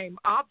time.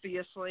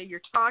 Obviously,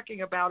 you're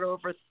talking about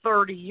over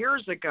 30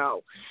 years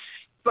ago.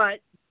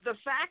 But the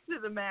fact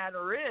of the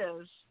matter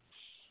is,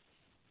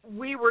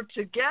 we were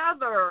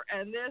together,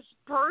 and this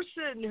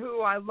person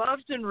who I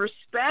loved and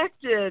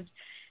respected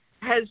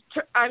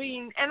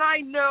and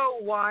I know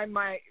why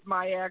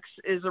my ex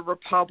is a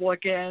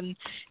Republican.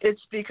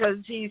 It's because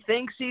he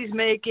thinks he's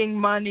making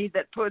money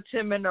that puts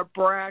him in a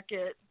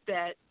bracket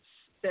that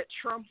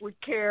Trump would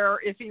care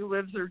if he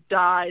lives or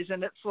dies,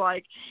 and it's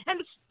like, and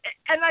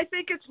I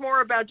think it's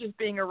more about just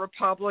being a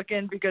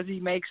Republican because he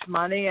makes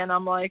money, and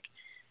I'm like,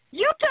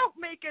 you don't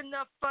make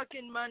enough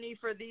fucking money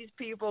for these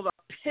people to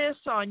piss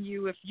on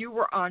you if you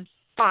were on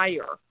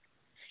fire.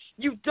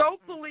 You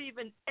don't believe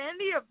in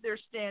any of their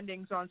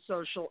standings on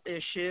social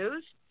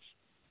issues.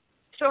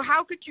 So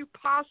how could you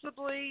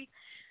possibly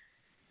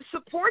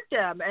support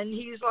them? And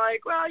he's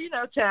like, well,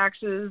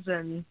 taxes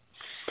and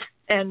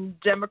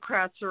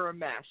Democrats are a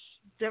mess.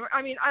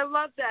 I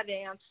love that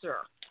answer.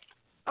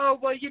 Oh,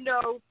 well,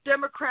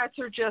 Democrats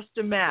are just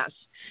a mess.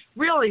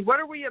 Really, what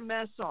are we a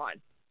mess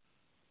on?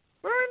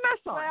 What are we a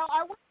mess on? Well,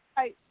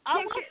 I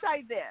will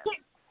say this.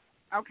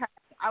 Okay.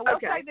 I will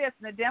say this.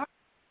 And the Democrats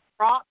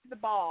dropped the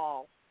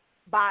ball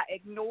by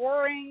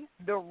ignoring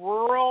the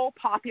rural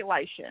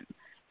population.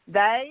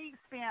 They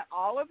spent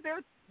all of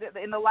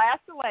in the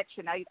last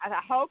election, I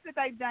hope that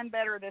they've done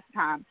better this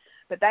time,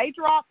 but they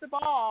dropped the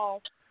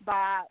ball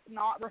by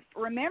not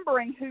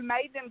remembering who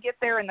made them get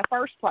there in the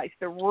first place.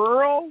 The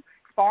rural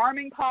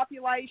farming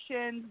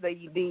populations,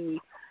 the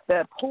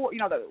poor,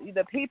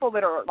 the people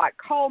that are like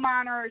coal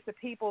miners, the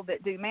people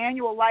that do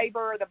manual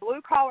labor, the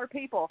blue collar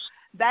people,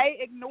 they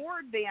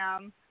ignored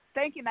them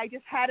thinking they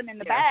just had them in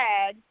the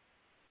bag.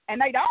 And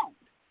they don't.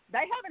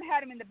 They haven't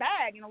had them in the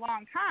bag in a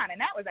long time,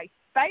 and that was a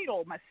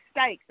fatal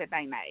mistake that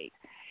they made.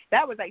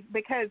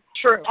 Because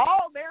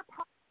all their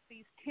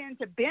policies tend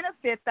to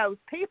benefit those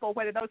people,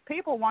 whether those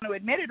people want to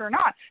admit it or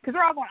not, because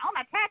they're all going, oh,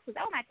 my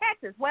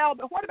taxes. Well,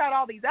 but what about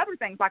all these other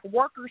things, like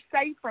workers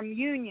safe from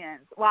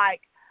unions,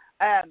 like,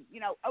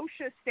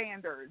 OSHA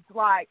standards,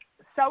 like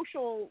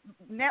social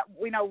net,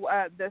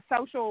 the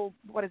social,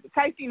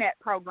 safety net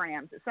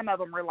programs that some of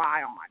them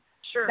rely on.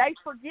 Sure. They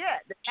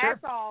forget that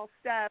that's all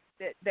stuff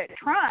that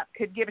Trump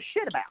could give a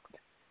shit about,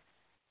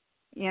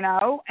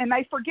 and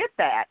they forget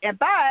that.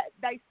 But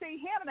they see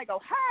him and they go,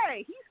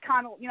 hey, he's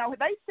kind of,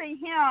 they see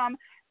him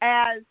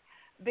as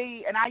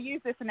and I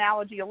use this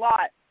analogy a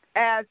lot,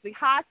 as the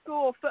high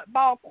school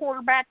football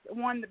quarterback that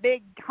won the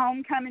big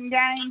homecoming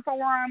game for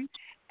him.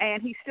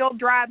 And he still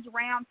drives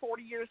around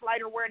 40 years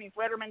later wearing his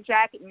Letterman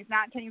jacket and his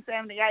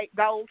 1978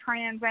 gold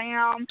Trans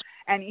Am,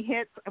 and he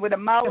hits with a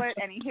mullet,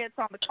 and he hits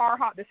on the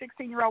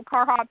 16-year-old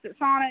car hops at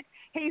Sonic.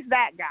 He's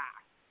that guy.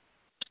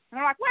 And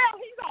they're like, well,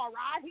 he's all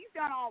right. He's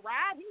done all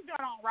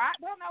right.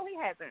 Well, no, he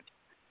hasn't.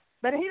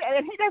 But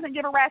he doesn't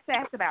give a rat's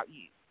ass about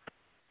you.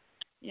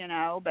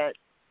 But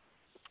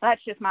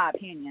that's just my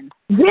opinion.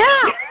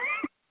 Yeah.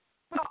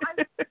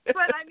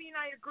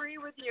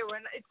 with you,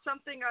 and it's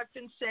something I've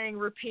been saying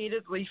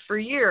repeatedly for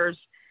years.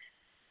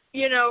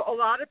 You know, a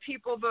lot of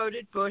people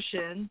voted Bush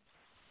in,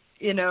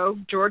 you know,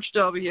 George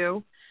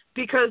W.,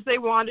 because they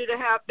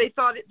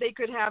thought they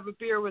could have a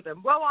beer with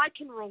him. Well, I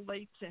can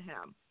relate to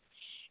him.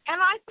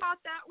 And I thought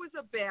that was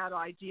a bad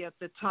idea at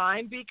the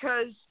time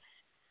because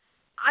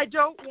I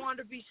don't want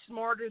to be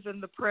smarter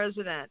than the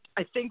president.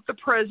 I think the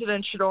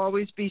president should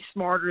always be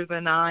smarter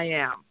than I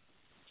am.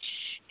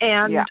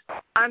 And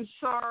I'm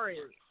sorry,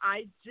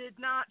 I did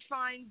not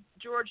find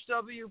George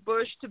W.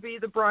 Bush to be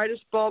the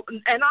brightest bulb,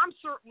 and I'm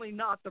certainly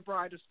not the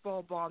brightest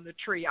bulb on the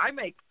tree. I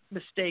make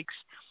mistakes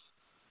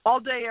all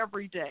day,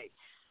 every day,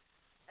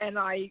 and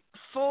I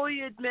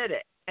fully admit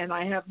it, and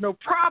I have no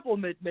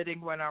problem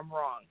admitting when I'm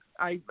wrong.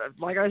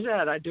 Like I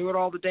said, I do it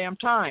all the damn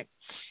time,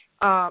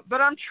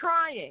 but I'm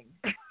trying.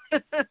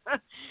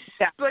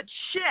 But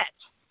shit,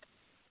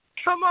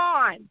 come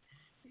on.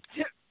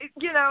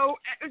 You know,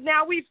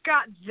 now we've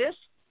got this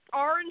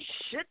orange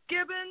shit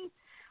gibbon,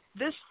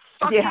 this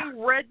fucking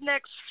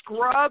redneck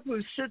scrub who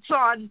sits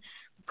on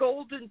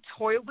golden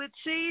toilet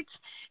seats.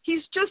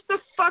 He's just a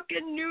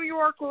fucking New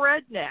York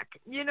redneck.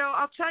 You know,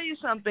 I'll tell you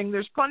something.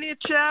 There's plenty of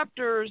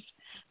chapters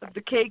of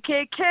the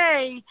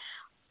KKK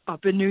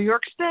up in New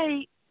York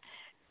State.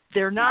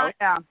 They're not.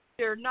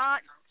 They're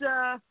not.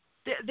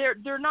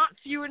 They're not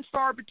few and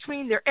far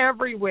between. They're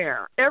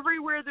everywhere.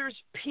 Everywhere there's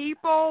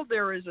people,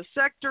 there is a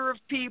sector of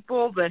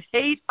people that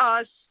hate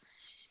us,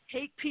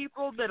 hate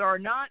people that are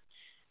not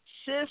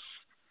cis,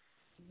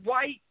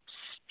 white,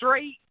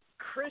 straight,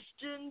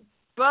 Christian,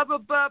 blah, blah,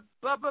 blah,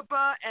 blah, blah,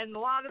 blah, and a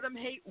lot of them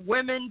hate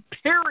women,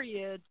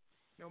 period,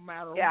 no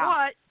matter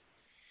what.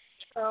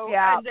 So,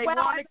 and they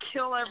want to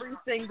kill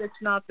everything that's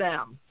not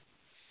them.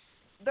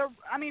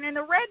 And the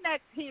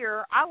rednecks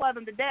here, I love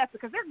them to death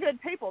because they're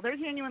good people. They're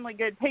genuinely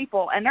good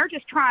people, and they're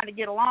just trying to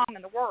get along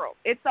in the world.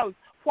 It's those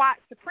white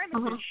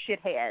supremacist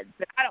shitheads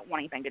that I don't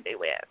want anything to do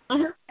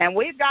with. And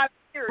we've got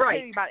here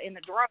too in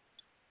the drug.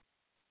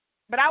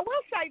 But I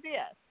will say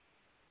this: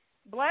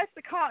 bless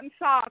the cotton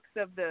socks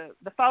of the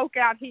folk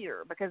out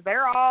here because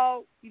they're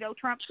all, you know,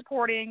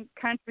 Trump-supporting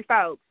country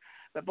folks.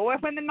 But boy,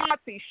 when the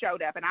Nazis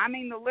showed up, and I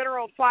mean the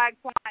literal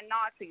flag-flying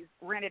Nazis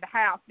rented a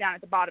house down at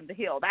the bottom of the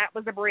hill, that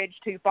was a bridge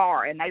too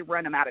far, and they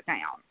run them out of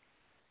town.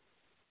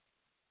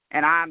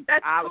 And I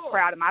was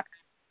proud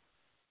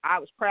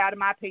of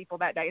my people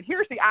that day. And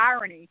here's the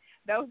irony: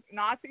 those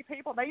Nazi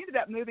people, they ended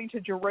up moving to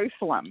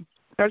Jerusalem.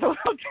 There's a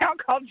little town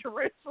called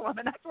Jerusalem,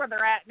 and that's where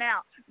they're at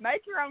now.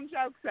 Make your own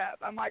jokes up.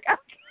 I'm like,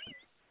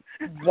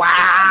 okay.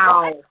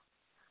 Wow.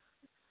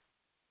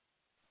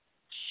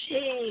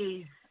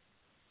 Jeez.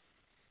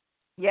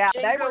 Yeah,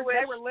 they were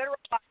literally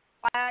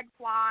flag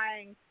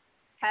flying,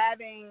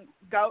 having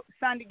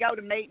Sunday go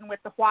to meeting with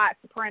the white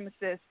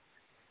supremacist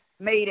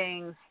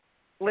meetings,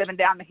 living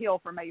down the hill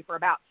from me for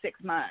about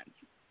 6 months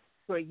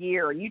to a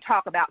year. And you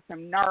talk about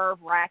some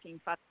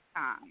nerve-wracking fucking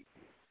time.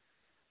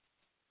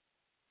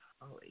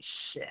 Holy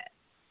shit!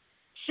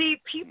 See,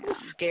 people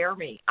scare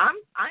me. I'm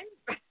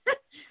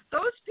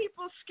those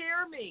people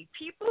scare me.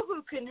 People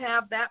who can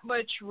have that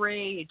much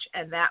rage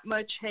and that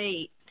much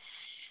hate.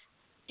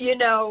 You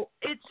know,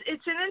 it's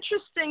an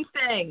interesting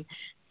thing.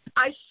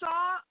 I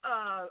saw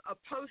a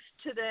post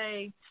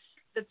today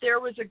that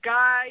there was a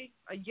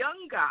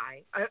young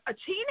guy, a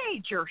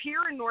teenager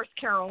here in North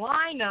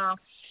Carolina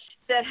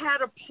that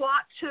had a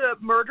plot to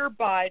murder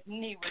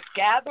Biden. He was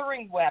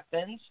gathering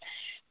weapons,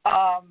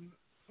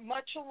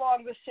 much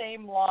along the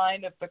same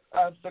line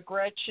of the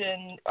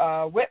Gretchen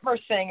Whitmer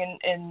thing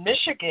in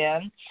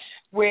Michigan,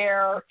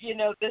 where, you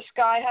know, this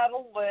guy had a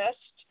list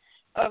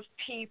of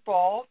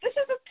people, this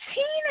is a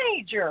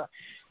teenager,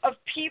 of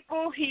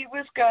people he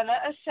was going to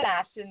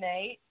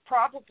assassinate,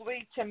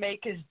 probably to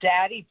make his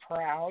daddy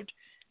proud.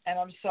 And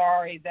I'm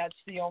sorry, that's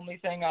the only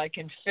thing I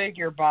can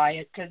figure by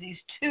it, because he's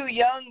too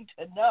young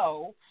to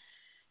know.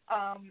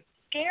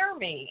 Scare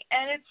me.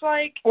 And it's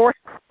like,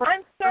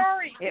 I'm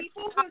sorry,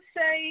 people who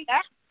say...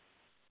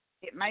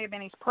 It may have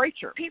been his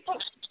preacher.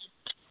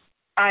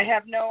 I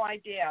have no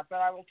idea,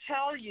 but I will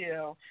tell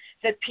you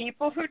that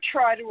people who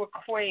try to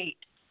equate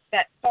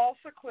that false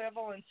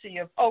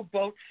equivalency of,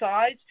 both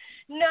sides.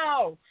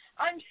 No,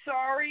 I'm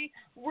sorry,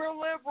 we're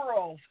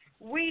liberals.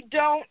 We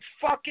don't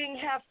fucking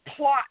have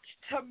plots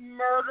to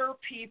murder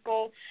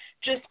people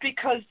just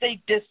because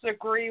they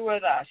disagree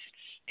with us.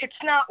 It's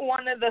not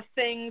one of the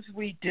things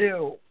we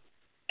do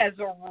as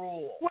a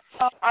rule.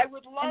 I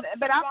would love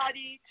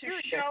somebody to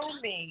show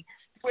me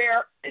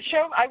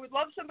I would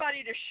love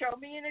somebody to show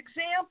me an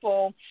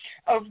example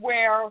of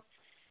where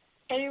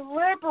a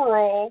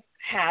liberal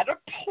had a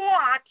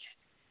plot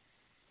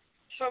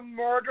to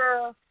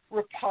murder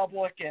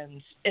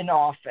Republicans in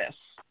office.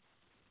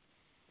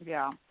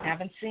 Yeah.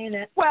 Haven't seen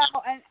it.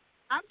 Well, and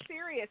I'm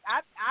serious.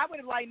 I would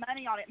have laid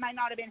money on it. It may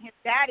not have been his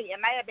daddy. It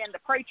may have been the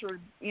preacher,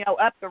 you know,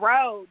 up the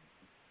road,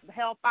 the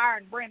hellfire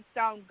and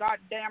brimstone,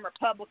 goddamn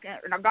Republican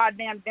or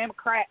goddamn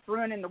Democrats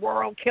ruining the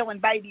world, killing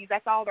babies.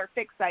 That's all they're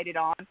fixated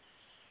on,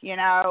 you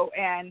know.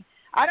 And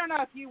I don't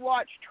know if you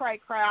watch Trey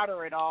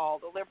Crowder at all,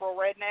 the liberal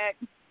redneck.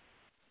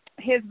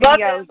 His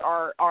videos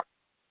are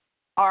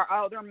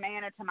they're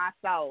manna to my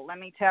soul, let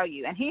me tell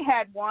you. And he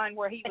had one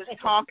where he was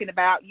talking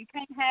about you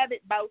can't have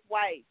it both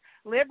ways.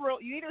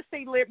 Liberal, you either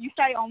see, you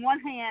say on one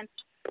hand,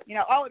 it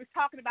was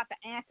talking about the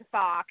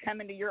Antifa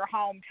coming to your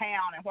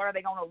hometown and where are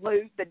they going to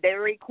loot the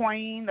Dairy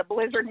Queen, the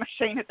Blizzard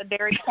machine at the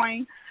Dairy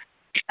Queen.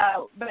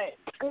 But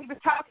he was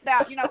talking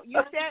about, you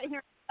sit here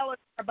and tell us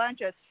a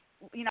bunch of,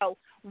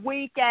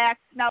 weak-ass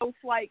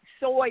snowflake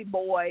soy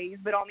boys,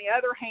 but on the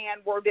other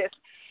hand, we're this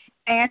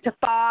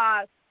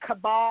Antifa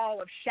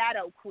cabal of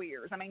shadow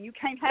queers. I mean, you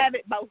can't have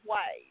it both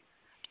ways,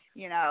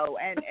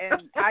 and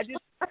I just,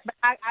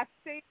 I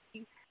see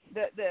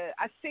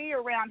I see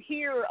around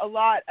here a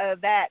lot of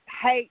that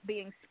hate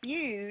being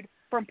spewed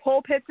from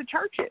pulpits of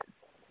churches,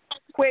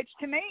 which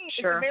to me,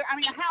 sure.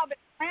 How the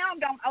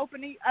ground don't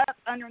open up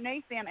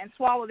underneath them and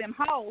swallow them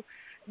whole.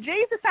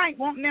 Jesus ain't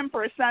wanting them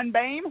for a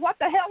sunbeam. What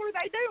the hell are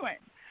they doing?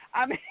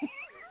 I mean,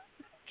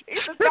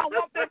 Jesus don't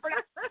want them for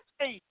that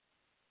sunbeam.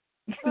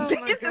 Oh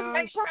Jesus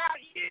my ain't proud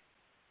of you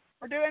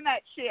for doing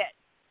that shit.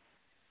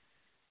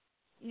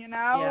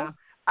 Yeah.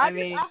 I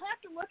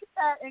have to look at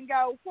that and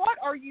go, what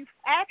are you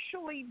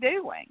actually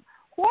doing?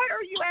 What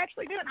are you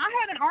actually doing? I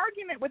had an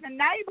argument with a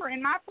neighbor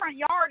in my front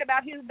yard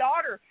about his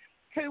daughter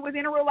who was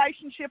in a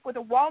relationship with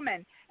a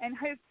woman, and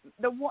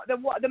the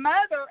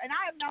mother, and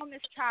I have known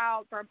this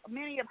child for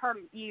many of her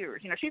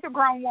years. She's a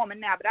grown woman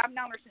now, but I've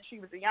known her since she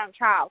was a young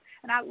child,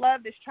 and I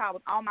love this child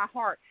with all my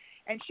heart.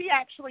 And she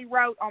actually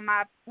wrote on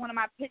one of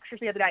my pictures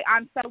the other day,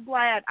 "I'm so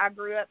glad I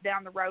grew up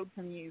down the road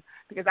from you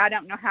because I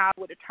don't know how I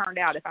would have turned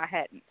out if I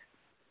hadn't."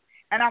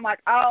 And I'm like,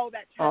 oh,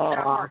 that touched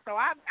my heart. So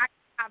I've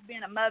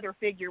been a mother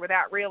figure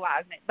without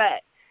realizing it.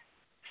 But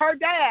her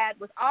dad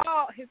was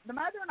the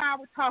mother and I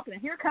were talking,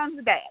 and here comes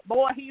the dad.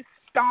 Boy, he's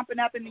stomping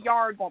up in the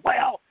yard going,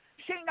 well,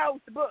 she knows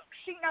the book.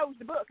 She knows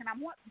the book. And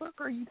I'm, what book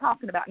are you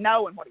talking about?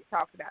 Knowing what he's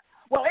talking about.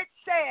 Well, it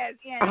says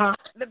in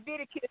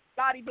Leviticus,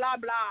 blah, blah,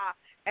 blah.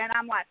 And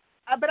I'm like,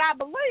 but I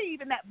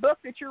believe in that book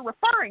that you're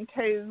referring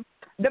to,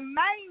 the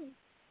main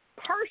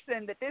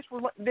person that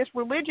this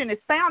religion is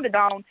founded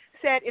on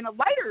said in a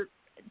later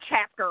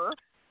chapter,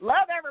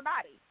 love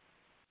everybody.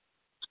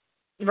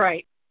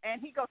 Right.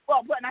 And he goes,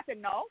 well, what? And I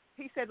said, no.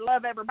 He said,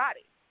 love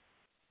everybody.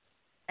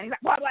 And he's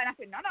like, what? And I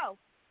said, no.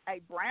 A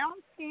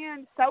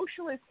brown-skinned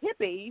socialist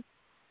hippie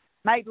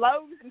made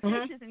loaves and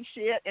fishes and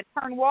shit and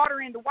turned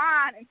water into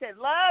wine and said,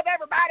 love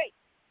everybody.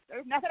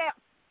 There's nothing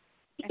else.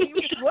 And he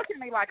was just looking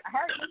at me like,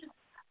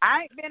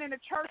 I ain't been in a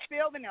church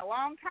building in a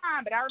long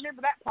time, but I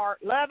remember that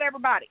part. Love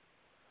everybody.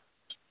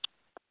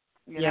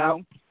 You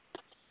know?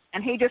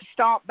 And he just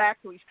stomped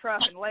back to his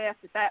truck and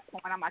left at that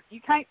point. I'm like,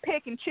 you can't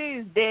pick and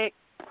choose, Dick.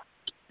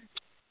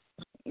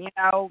 These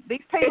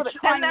people that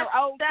claim their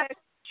Old Testament. That's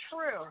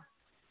true.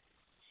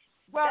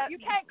 Well, you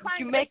can't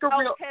claim the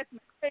Old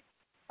Testament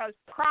because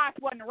Christ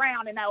wasn't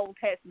around in the Old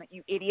Testament,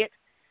 you idiot.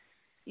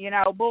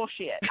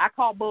 Bullshit. I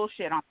call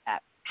bullshit on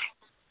that.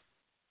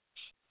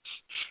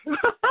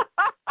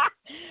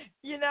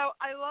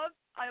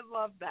 I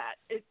love that.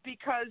 It's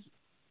because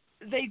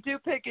they do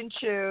pick and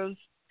choose.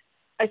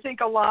 I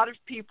think a lot of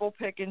people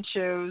pick and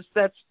choose.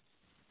 That's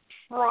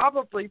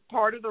probably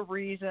part of the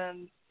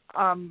reason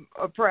I'm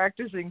a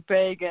practicing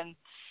pagan,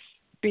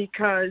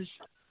 because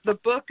their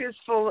book is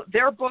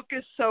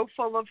so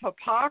full of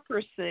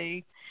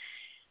hypocrisy,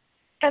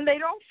 and they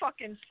don't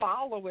fucking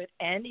follow it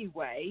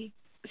anyway.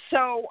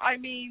 So,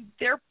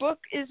 their book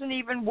isn't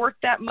even worth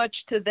that much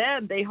to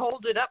them. They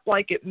hold it up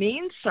like it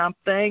means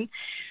something,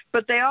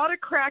 but they ought to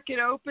crack it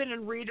open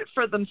and read it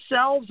for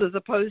themselves as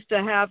opposed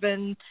to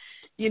having,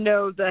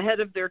 the head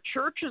of their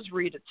churches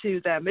read it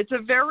to them. It's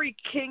a very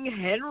King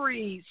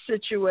Henry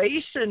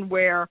situation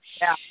where,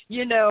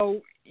 you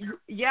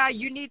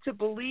need to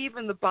believe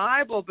in the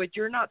Bible, but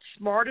you're not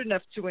smart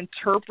enough to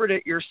interpret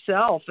it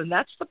yourself, and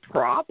that's the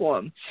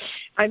problem.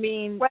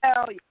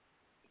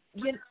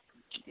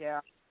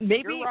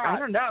 Maybe, right.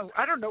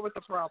 I don't know what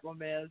the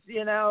problem is.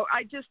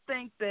 I just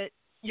think that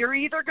you're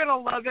either going to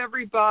love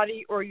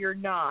everybody or you're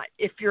not.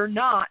 If you're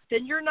not,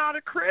 then you're not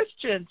a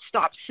Christian.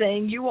 Stop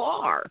saying you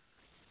are.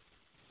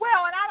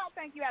 Well, and I don't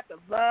think you have to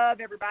love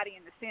everybody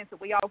in the sense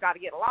that we all got to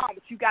get along,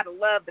 but you got to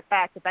love the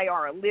fact that they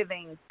are a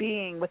living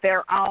being with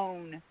their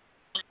own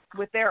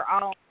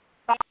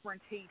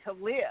sovereignty to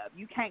live.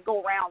 You can't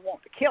go around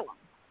wanting to kill them.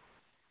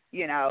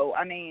 I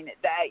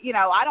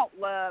don't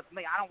love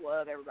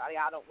everybody.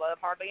 I don't love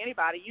hardly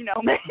anybody. You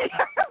know me.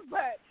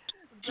 but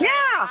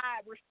yeah.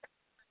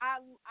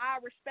 I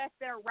respect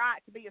their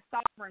right to be a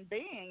sovereign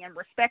being and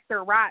respect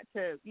their right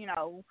to,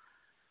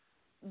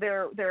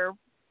 their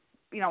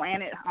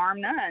and it harm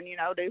none,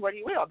 do what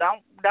you will.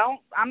 Don't,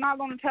 I'm not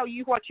going to tell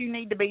you what you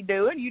need to be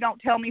doing. You don't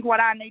tell me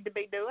what I need to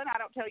be doing. I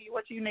don't tell you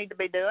what you need to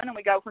be doing, and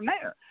we go from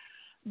there.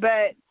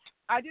 But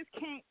I just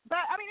can't,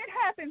 it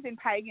happens in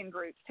pagan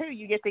groups too.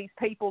 You get these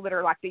people that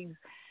are like these,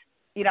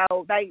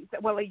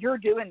 you're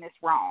doing this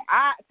wrong.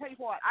 I tell you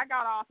what, I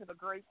got off of a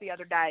group the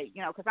other day,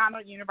 because I'm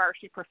a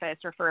university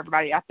professor for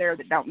everybody out there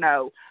that don't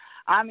know.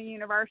 I'm a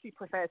university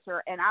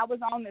professor, and I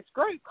was on this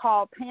group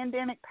called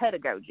Pandemic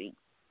Pedagogy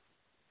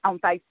on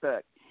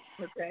Facebook.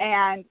 Okay.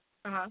 And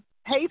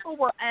people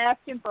were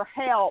asking for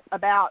help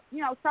about,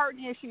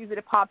 certain issues that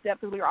have popped up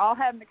because we were all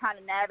having to kind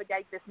of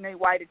navigate this new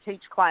way to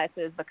teach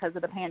classes because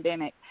of the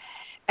pandemic.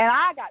 And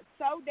I got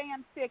so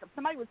damn sick of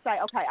somebody would say,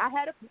 okay, I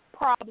had a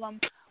problem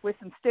with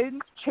some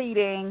students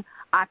cheating.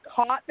 I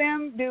caught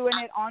them doing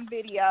it on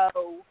video.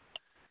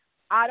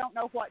 I don't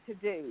know what to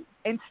do.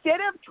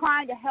 Instead of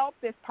trying to help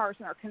this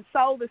person or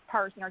console this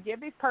person or give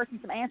this person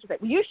some answers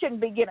that, well, you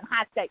shouldn't be given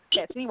high-stakes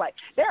tests anyway.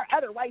 There are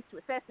other ways to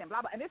assess them,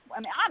 blah, blah. And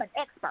I'm an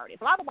expert.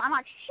 Blah, blah, blah. I'm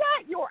like,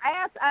 shut your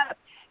ass up.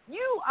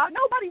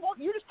 Nobody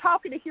wants you just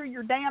talking to hear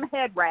your damn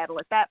head rattle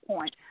at that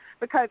point,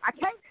 because I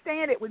can't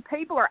stand it when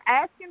people are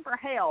asking for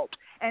help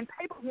and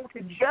people want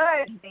to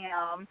judge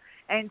them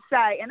and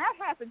say, and that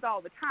happens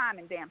all the time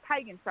in damn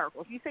pagan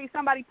circles. You see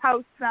somebody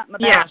post something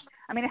about,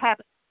 it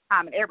happens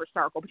in every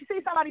circle, but you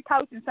see somebody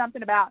posting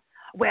something about,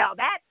 well,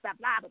 that's the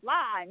blah, blah,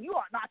 blah, and you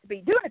ought not to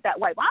be doing it that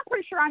way. Well, I'm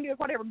pretty sure I can do it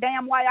whatever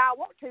damn way I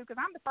want to, because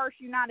I'm the First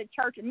United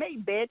Church of me,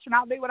 bitch, and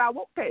I'll do what I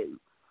want to.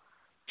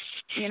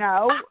 And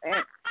I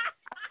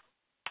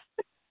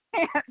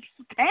can't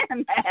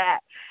stand that.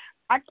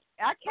 I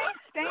can't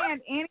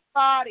stand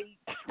anybody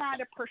trying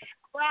to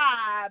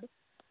prescribe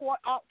what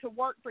ought to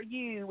work for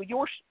you with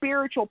your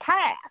spiritual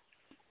path.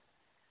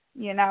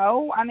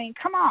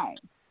 Come on.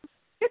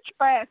 Get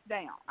your ass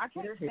down. I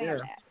can't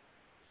stand that.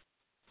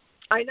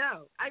 I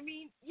know.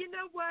 You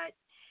know what?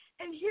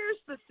 And here's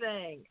the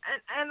thing,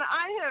 and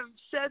I have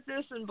said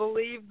this and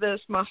believed this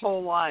my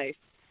whole life.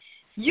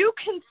 You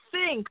can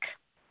think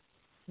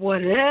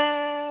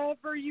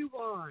whatever you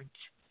want.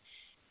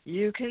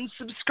 You can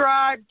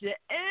subscribe to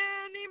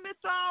any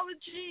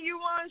mythology you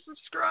want to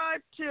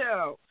subscribe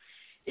to.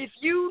 If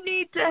you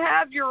need to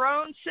have your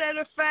own set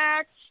of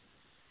facts,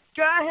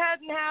 go ahead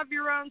and have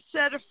your own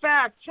set of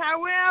facts.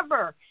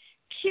 However,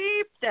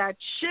 keep that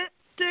shit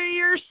to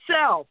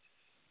yourself.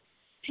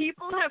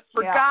 People have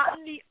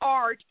forgotten the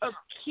art of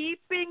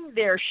keeping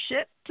their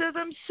shit to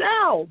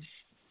themselves.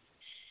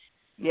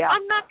 Yeah.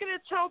 I'm not going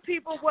to tell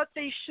people what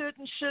they should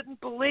and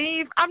shouldn't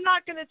believe. I'm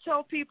not going to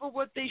tell people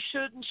what they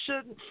should and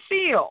shouldn't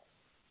feel.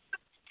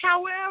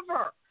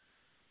 However,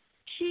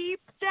 keep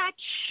that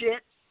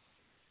shit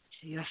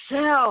to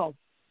yourself.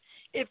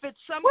 If it's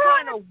some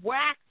kind of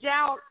whacked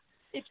out,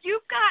 if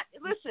you've got,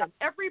 listen,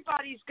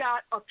 everybody's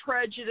got a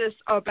prejudice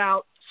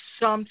about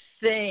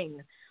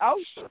something.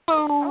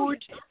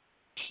 Food,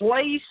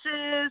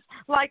 places.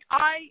 Like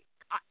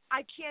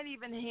I can't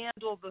even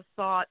handle the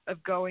thought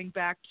of going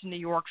back to New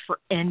York for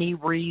any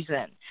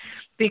reason,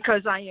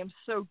 because I am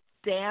so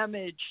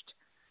damaged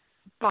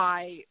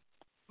by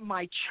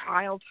my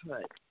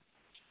childhood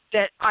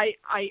that I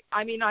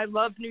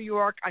love New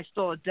York. I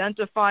still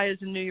identify as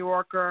a New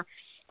Yorker,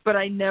 but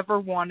I never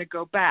want to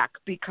go back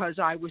because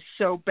I was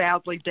so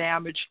badly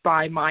damaged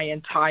by my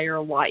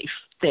entire life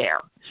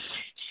there.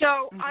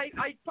 So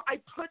I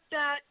put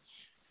that,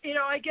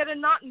 I get a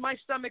knot in my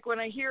stomach when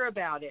I hear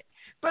about it.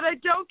 But I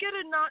don't get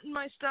a knot in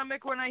my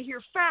stomach when I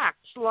hear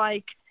facts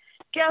like,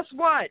 guess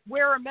what?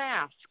 Wear a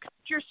mask.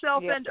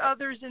 Yourself and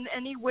others in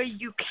any way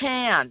you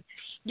can.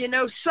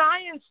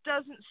 Science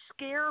doesn't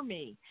scare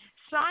me.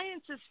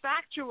 Science is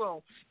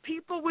factual.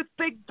 People with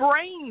big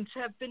brains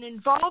have been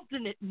involved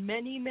in it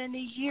many,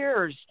 many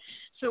years.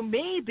 So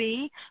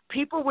maybe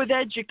people with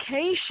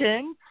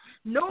education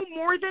know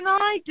more than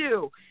I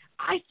do.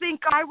 I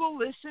think I will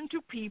listen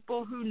to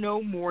people who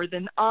know more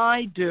than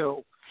I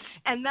do.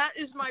 And that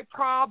is my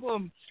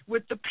problem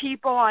with the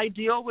people I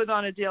deal with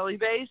on a daily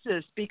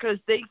basis, because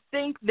they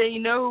think they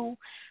know,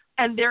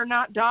 and they're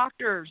not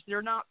doctors.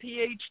 They're not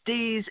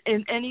PhDs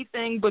in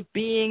anything but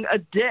being a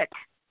dick.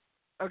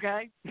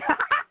 Okay?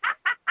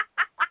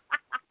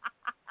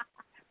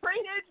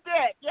 Preach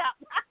dick, yeah.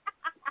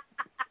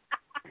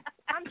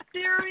 I'm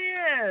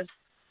serious.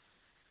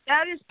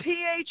 That is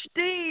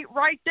PhD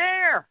right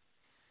there.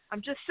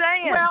 I'm just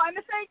saying. Well, and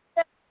the thing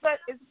is, but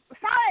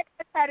science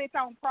has had its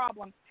own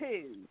problems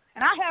too.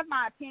 And I have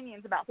my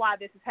opinions about why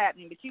this is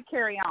happening, but you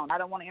carry on. I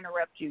don't want to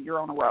interrupt you. You're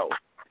on a roll.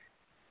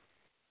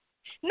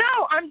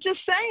 No, I'm just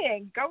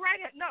saying. Go right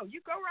ahead. No,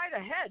 you go right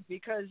ahead,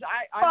 because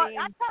I mean,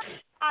 I'm telling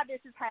you why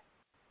this is happening.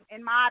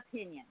 In my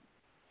opinion,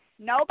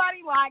 nobody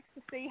likes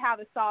to see how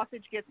the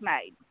sausage gets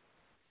made,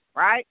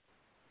 right?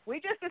 We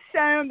just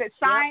assume that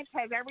science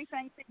has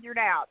everything figured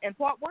out. And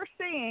what we're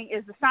seeing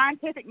is the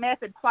scientific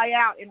method play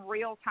out in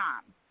real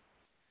time.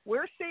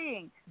 We're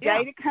seeing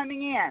data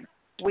coming in.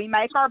 We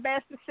make our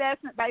best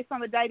assessment based on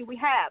the data we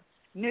have.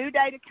 New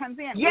data comes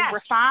in. We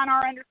refine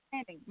our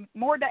understanding.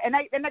 More and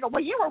they go,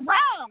 well, you were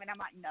wrong. And I'm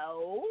like,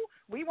 no,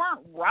 we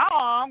weren't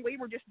wrong. We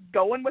were just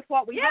going with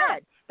what we had.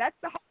 That's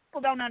the whole.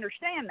 People don't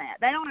understand that.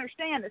 They don't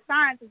understand that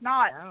science is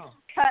not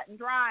cut and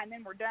dry and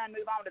then we're done,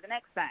 move on to the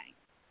next thing.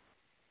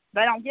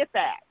 They don't get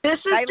that.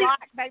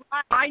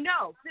 I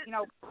know.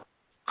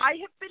 I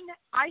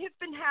have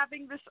been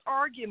having this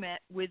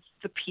argument with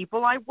the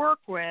people I work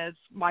with,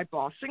 my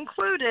boss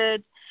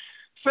included,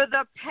 for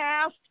the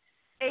past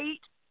 8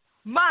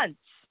 months,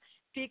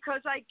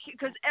 because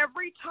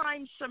every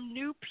time some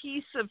new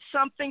piece of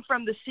something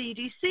from the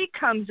CDC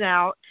comes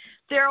out,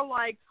 they're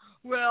like,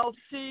 well,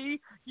 see,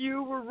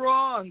 you were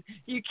wrong.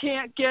 You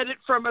can't get it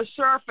from a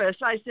surface.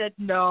 I said,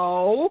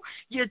 no,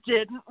 you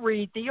didn't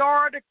read the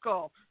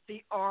article.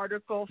 The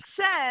article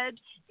said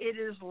it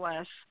is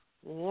less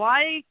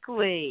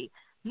likely.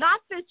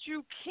 Not that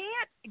you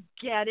can't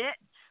get it,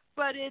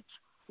 but it's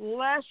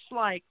less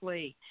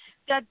likely.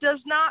 That does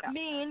not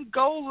mean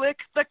go lick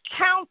the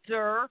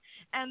counter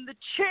and the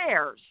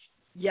chairs,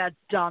 you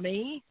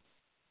dummy.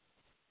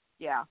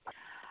 Yeah.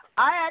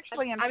 I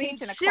actually am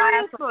teaching a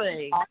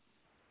class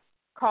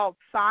called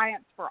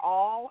Science for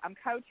All. I'm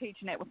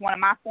co-teaching it with one of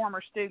my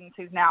former students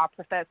who's now a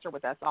professor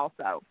with us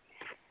also.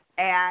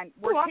 And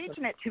we're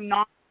teaching it to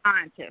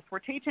non-scientists. We're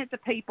teaching it to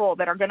people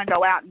that are going to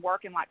go out and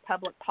work in like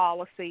public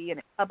policy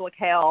and public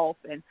health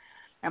and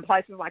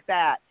places like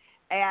that.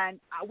 And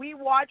we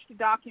watched a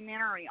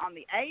documentary on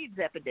the AIDS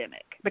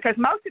epidemic because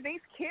most of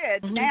these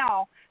kids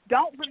now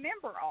don't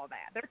remember all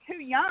that. They're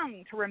too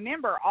young to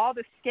remember all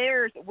the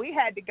scares that we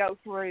had to go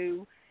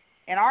through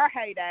in our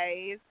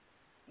heydays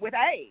with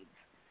AIDS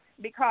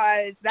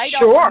because they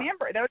don't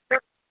remember.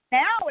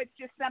 Now it's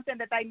just something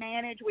that they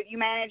manage with. You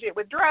manage it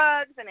with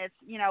drugs, and it's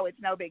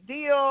no big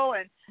deal.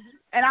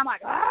 And I'm like,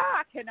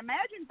 I couldn't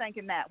imagine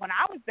thinking that when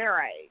I was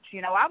their age.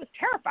 I was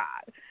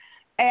terrified.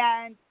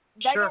 And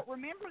they don't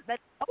remember, they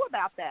don't know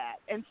about that.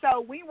 And so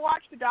we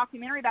watched a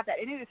documentary about that,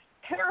 and it is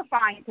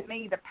terrifying to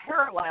me, the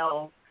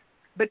parallels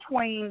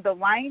between the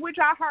language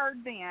I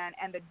heard then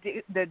and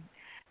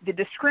the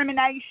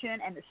discrimination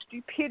and the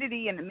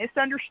stupidity and the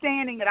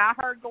misunderstanding that I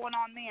heard going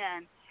on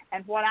then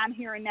and what I'm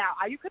hearing now.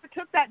 You could have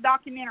took that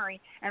documentary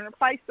and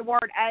replaced the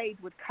word AIDS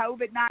with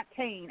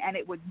COVID-19, and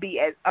it would be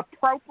as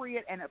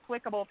appropriate and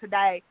applicable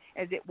today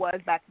as it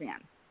was back then.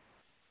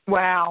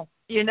 Wow.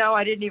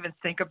 I didn't even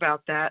think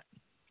about that.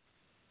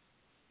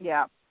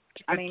 Yeah,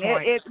 I mean,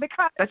 it's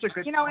because, that's a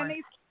good point. And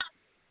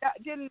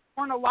these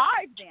weren't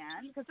alive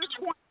then because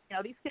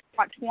they're these kids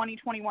are like 20,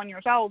 21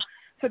 years old.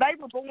 So they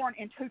were born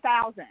in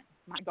 2000.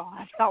 My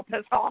God, help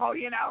us all,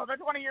 they're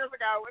 20 years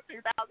ago was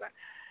 2000.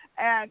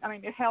 And, I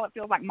mean, hell, it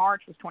feels like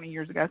March was 20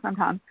 years ago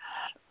sometimes.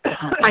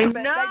 I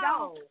know.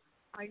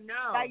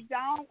 They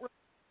don't remember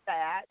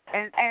that.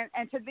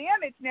 And to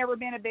them, it's never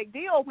been a big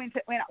deal. When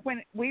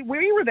we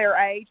were their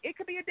age, it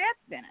could be a death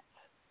sentence.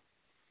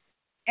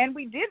 And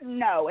we didn't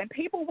know, and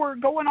people were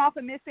going off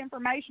of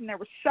misinformation. There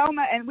was so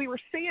much, and we were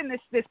seeing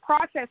this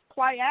process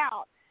play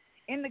out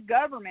in the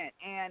government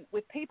and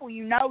with people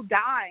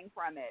dying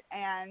from it,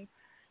 and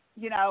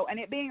and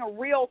it being a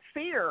real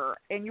fear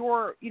in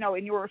your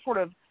in your sort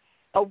of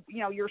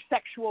your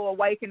sexual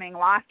awakening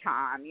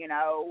lifetime,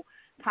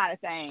 kind of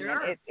thing.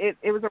 Sure. And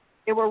it was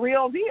a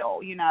real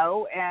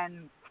deal,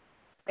 and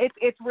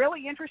it's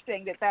really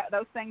interesting that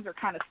those things are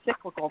kind of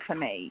cyclical to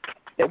me,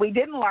 that we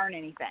didn't learn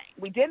anything.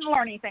 We didn't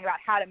learn anything about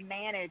how to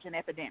manage an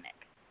epidemic.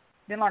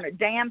 Didn't learn a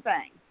damn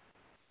thing.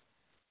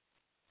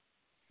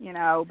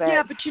 But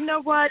yeah, but you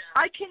know what?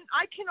 I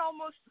can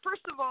almost,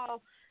 first of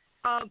all,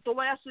 the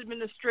last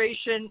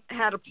administration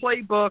had a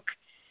playbook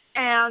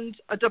and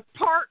a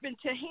department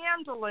to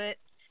handle it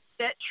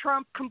that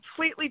Trump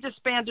completely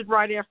disbanded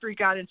right after he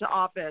got into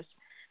office.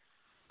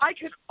 I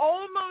could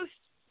almost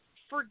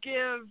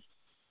forgive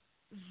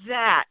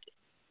that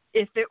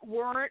if it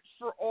weren't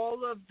for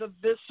all of the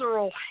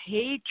visceral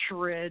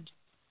hatred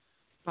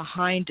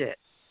behind it.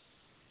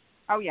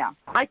 Oh yeah.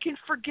 I can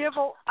forgive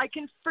a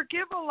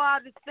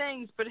lot of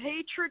things, but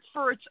hatred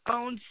for its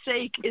own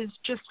sake is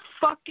just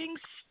fucking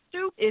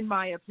stupid, in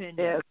my opinion.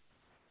 Yes.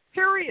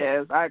 Period.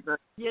 Yes, I agree.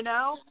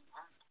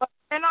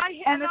 And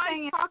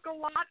I talk a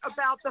lot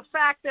about the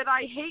fact that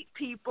I hate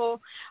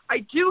people. I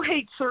do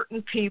hate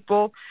certain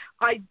people.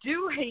 I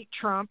do hate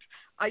Trump.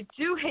 I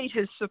do hate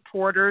his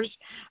supporters.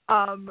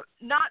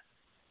 Not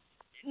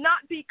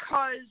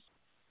because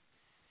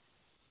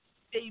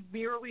they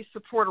merely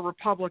support a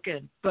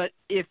Republican, but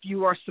if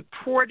you are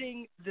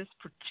supporting this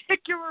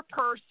particular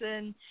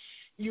person,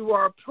 you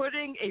are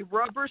putting a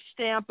rubber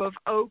stamp of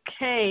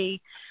okay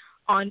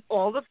on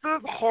all of the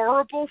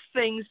horrible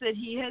things that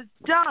he has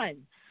done.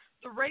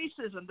 The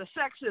racism, the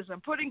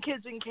sexism, putting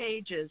kids in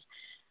cages.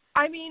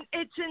 I mean,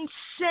 it's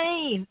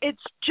insane.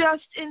 It's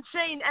just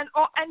insane.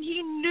 And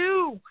he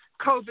knew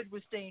COVID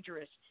was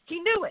dangerous. He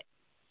knew it.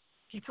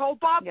 He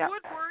told Bob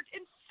Woodward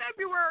in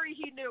February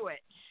he knew it.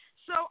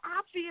 So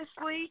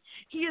obviously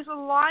he is a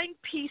lying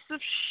piece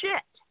of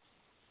shit.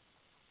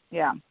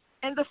 Yeah.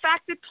 And the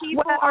fact that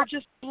people are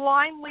just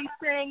blindly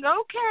saying,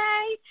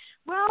 okay,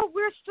 well,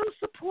 we're still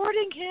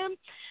supporting him.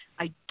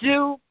 I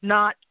do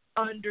not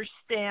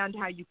understand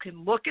how you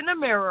can look in a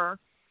mirror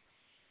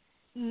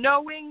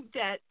knowing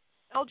that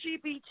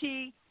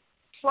LGBT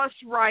plus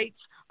rights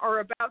are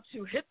about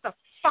to hit the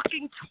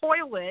fucking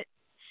toilet,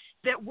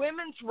 that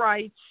women's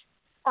rights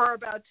are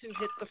about to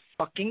hit the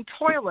fucking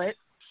toilet.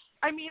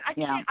 I mean,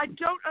 I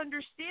don't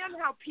understand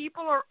how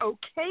people are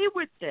okay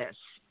with this.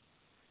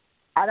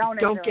 I don't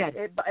get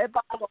it. It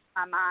boggles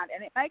my mind,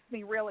 and it makes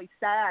me really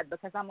sad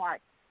because I'm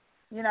like,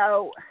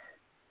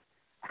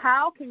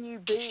 how can you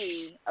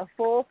be a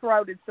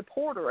full-throated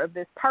supporter of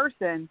this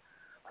person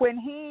when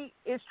he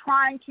is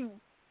trying to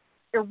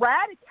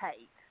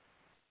eradicate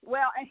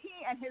Well, and he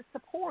and his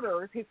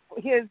supporters,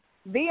 his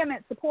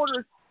vehement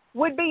supporters,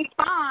 would be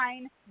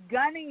fine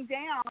gunning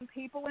down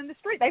people in the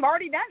street. They've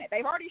already done it.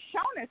 They've already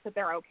shown us that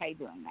they're okay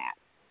doing that.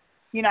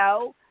 You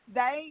know,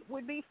 they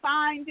would be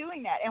fine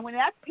doing that. And when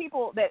that's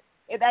people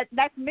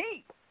that's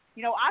me.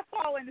 You know, I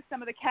fall into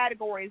some of the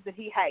categories that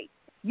he hates.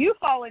 You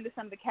fall into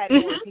some of the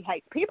categories he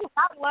hates. People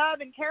I love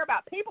and care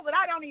about, people that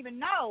I don't even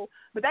know,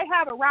 but they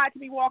have a right to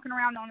be walking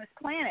around on this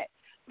planet.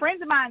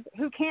 Friends of mine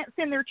who can't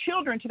send their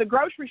children to the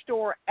grocery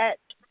store at,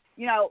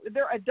 you know,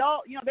 their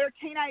adult, you know, their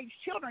teenage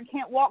children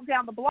can't walk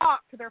down the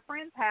block to their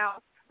friend's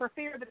house for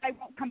fear that they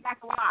won't come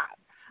back alive.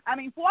 I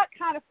mean, what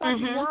kind of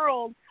fucking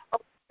world are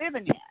we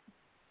living in?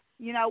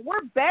 You know,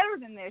 we're better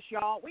than this,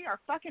 y'all. We are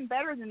fucking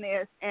better than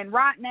this. And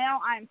right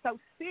now, I am so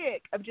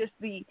sick of just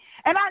and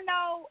I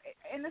know,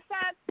 and the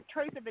sad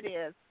truth of it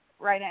is,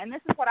 right now, and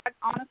this is what I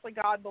honestly,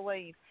 God,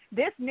 believe,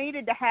 this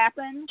needed to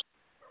happen.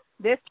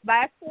 This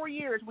last 4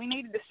 years, we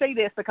needed to see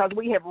this because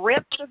we have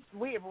ripped the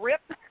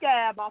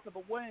scab off of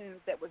a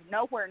wound that was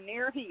nowhere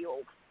near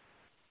healed,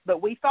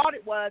 but we thought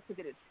it was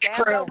because it had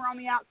scabbed over on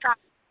the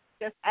outside,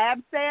 just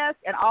abscess,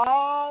 and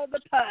all the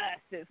pus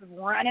is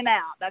running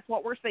out. That's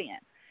what we're seeing.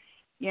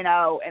 You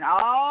know, and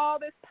all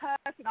this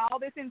pus and all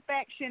this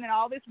infection and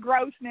all this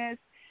grossness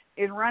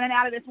is running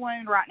out of this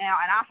wound right now.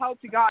 And I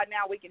hope to God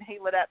now we can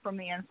heal it up from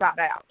the inside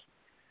out.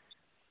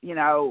 You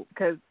know,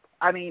 because,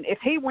 I mean, if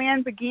he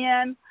wins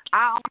again,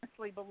 I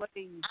honestly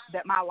believe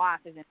that my life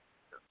is in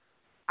danger.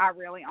 I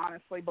really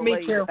honestly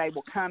believe that they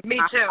will come to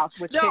my house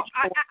with pitchforks.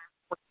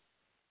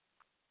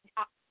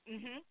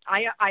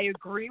 I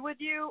agree with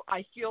you.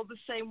 I feel the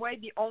same way.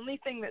 The only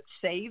thing that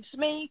saves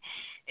me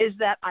is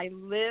that I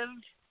live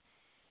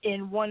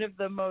in one of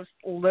the most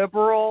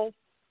liberal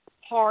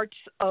parts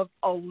of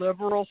a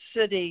liberal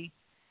city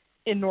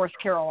in North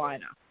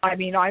Carolina. I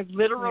mean, I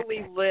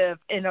literally live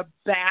in a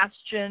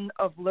bastion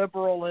of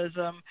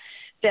liberalism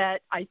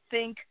that I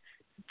think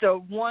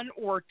the one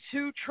or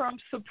two Trump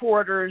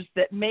supporters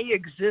that may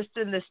exist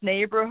in this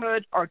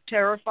neighborhood are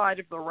terrified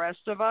of the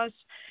rest of us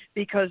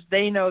because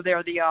they know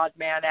they're the odd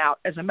man out.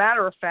 As a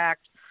matter of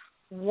fact,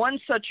 one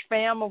such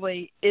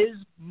family is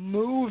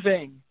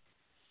moving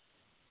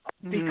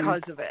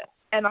because of it.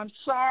 And I'm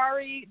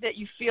sorry that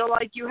you feel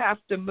like you have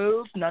to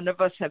move. None of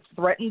us have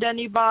threatened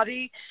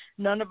anybody.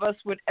 None of us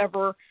would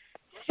ever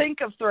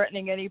think of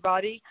threatening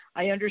anybody.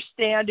 I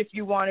understand if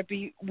you want to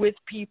be with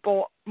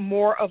people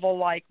more of a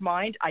like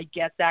mind. I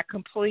get that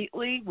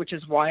completely, which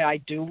is why I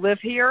do live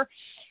here.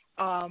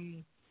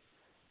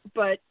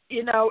 But,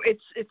 you know,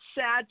 it's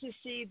sad to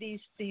see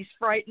these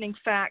frightening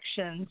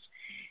factions.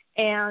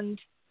 And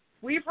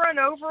we've run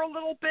over a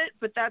little bit,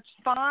 but that's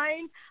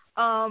fine.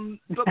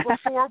 But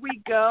before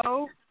we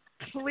go,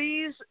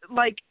 please,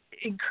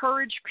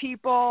 encourage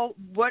people.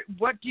 What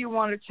do you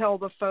want to tell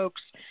the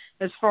folks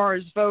as far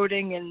as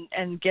voting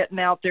and getting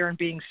out there and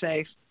being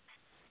safe?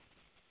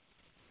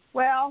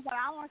 Well, what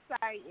I want to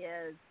say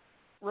is,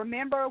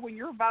 remember when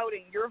you're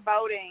voting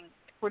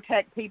to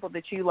protect people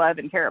that you love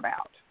and care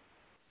about.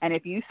 And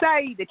if you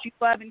say that you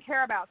love and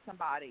care about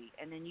somebody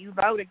and then you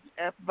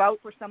vote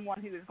for someone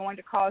who is going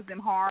to cause them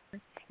harm,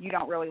 you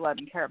don't really love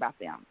and care about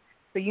them.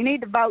 So you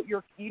need to vote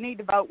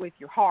with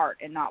your heart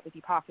and not with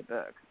your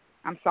pocketbook.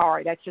 I'm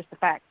sorry, that's just the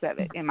facts of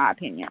it, in my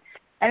opinion.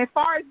 And as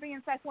far as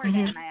being safe, wear a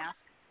damn mask.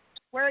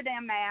 Wear a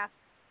damn mask.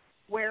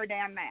 Wear a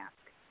damn mask.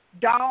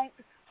 Don't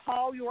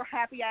haul your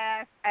happy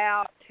ass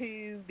out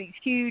to these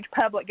huge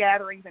public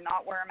gatherings and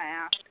not wear a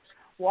mask.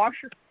 Wash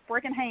your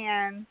freaking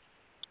hands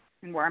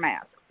and wear a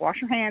mask. Wash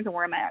your hands and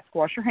wear a mask.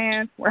 Wash your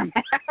hands, wear a mask.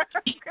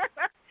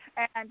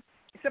 And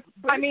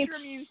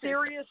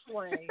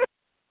seriously.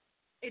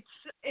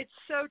 It's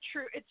so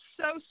true. It's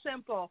so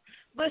simple.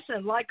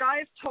 Listen, like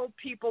I've told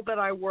people that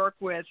I work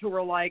with who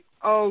are like,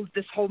 oh,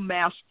 this whole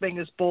mask thing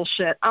is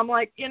bullshit. I'm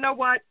like, you know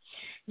what?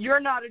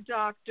 You're not a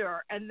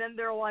doctor. And then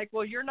they're like,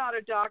 well, you're not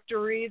a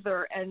doctor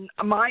either. And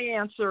my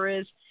answer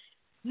is,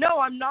 no,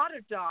 I'm not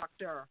a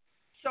doctor.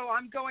 So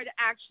I'm going to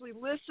actually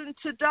listen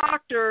to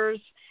doctors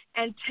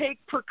and take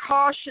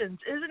precautions.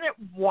 Isn't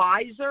it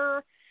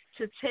wiser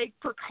to take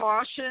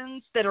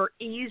precautions that are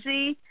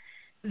easy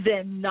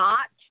than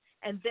not?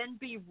 And then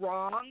be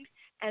wrong,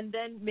 and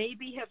then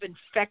maybe have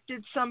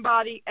infected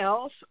somebody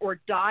else or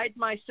died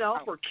myself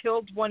or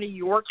killed one of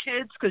your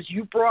kids because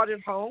you brought it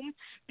home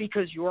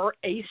because you're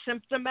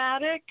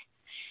asymptomatic?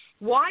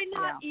 Why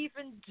not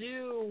even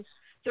do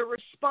the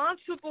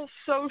responsible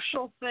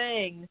social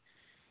thing?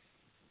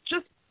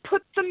 Just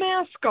put the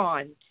mask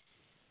on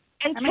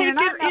and take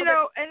it, you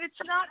know, and it's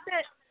not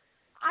that –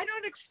 I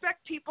don't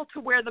expect people to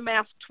wear the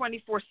mask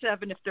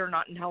 24/7 if they're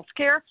not in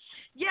healthcare.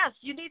 Yes,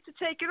 you need to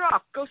take it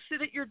off. Go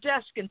sit at your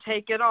desk and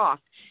take it off.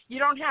 You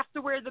don't have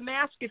to wear the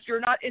mask if you're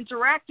not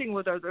interacting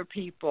with other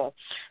people.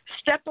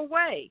 Step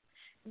away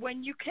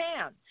when you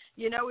can.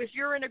 You know, if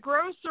you're in a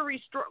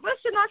grocery store,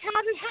 listen, I've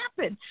had it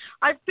happen.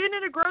 I've been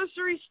in a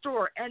grocery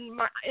store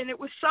and it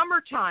was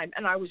summertime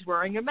and I was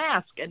wearing a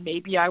mask, and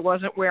maybe I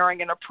wasn't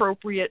wearing an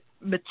appropriate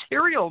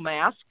material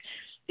mask.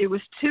 It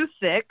was too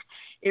thick.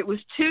 It was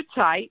too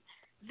tight.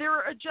 there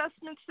are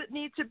adjustments that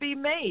need to be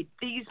made.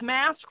 These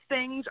mask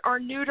things are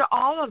new to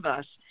all of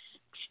us.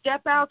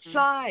 Step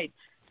outside,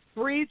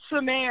 breathe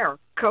some air,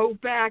 go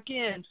back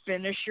in,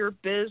 finish your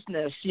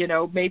business,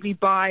 maybe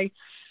buy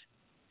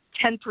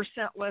 10%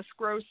 less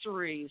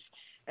groceries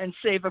and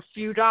save a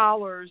few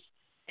dollars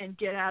and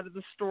get out of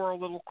the store a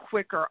little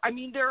quicker. I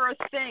mean, there are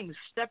things.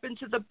 Step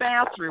into the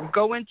bathroom,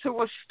 go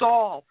into a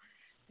stall.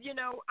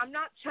 I'm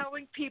not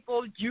telling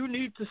people you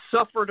need to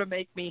suffer to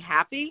make me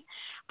happy.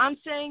 I'm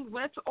saying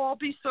let's all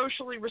be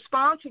socially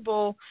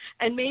responsible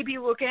and maybe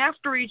look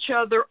after each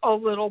other a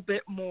little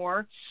bit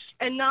more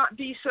and not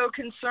be so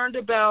concerned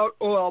about,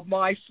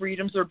 my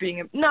freedoms are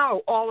being,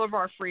 no, all of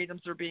our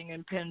freedoms are being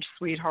impinged,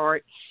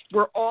 sweetheart.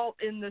 We're all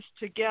in this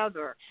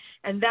together.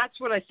 And that's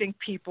what I think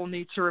people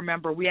need to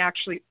remember. We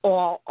actually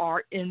all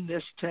are in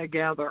this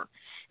together.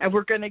 And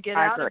we're going to get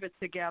out of it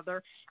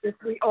together if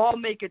we all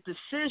make a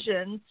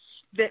decision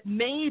that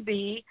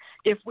maybe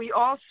if we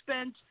all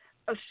spent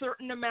a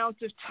certain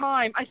amount of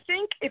time, I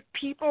think if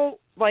people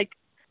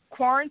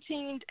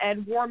quarantined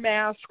and wore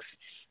masks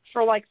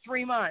for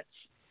 3 months,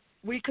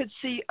 we could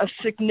see a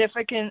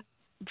significant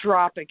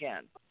drop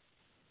again.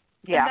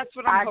 Yeah, and that's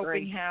what I'm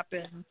hoping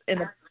happens in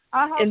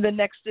the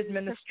next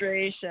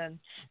administration.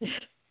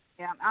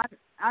 Yeah,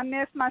 I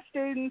miss my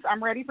students.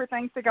 I'm ready for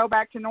things to go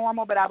back to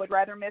normal, but I would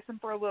rather miss them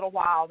for a little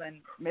while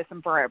than miss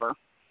them forever.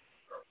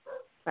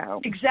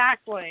 So.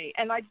 Exactly.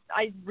 And I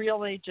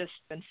really just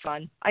been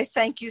fun. I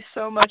thank you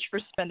so much for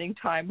spending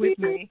time with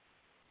me.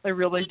 I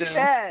really do.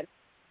 Yes.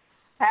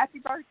 Happy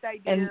birthday,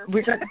 dear.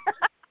 And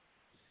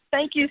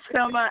thank you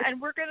so much.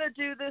 And we're going to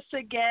do this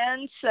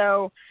again.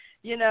 So,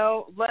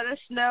 let us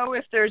know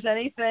if there's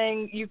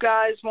anything you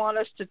guys want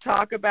us to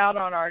talk about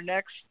on our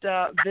next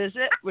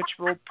visit, which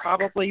will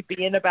probably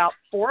be in about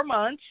 4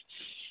 months.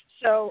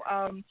 So,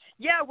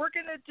 we're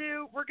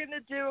gonna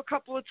do a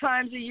couple of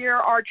times a year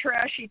our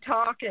Trashy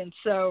Talking.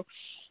 So,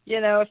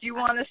 if you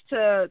want us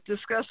to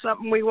discuss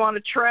something we want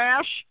to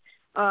trash,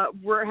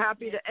 we're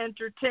happy to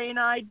entertain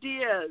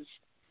ideas.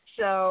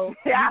 So,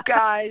 you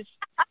guys,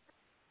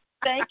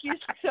 thank you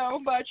so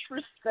much for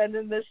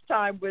spending this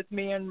time with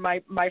me and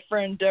my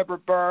friend Debra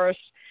Burris.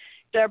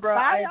 Debra,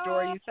 bye, I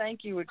adore you.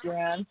 Thank you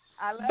again.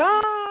 I love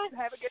bye. You.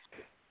 Have a good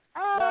day.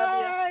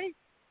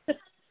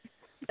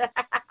 Bye.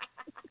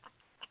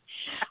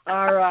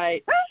 All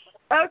right.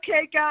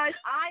 Okay, guys,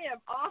 I am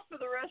off for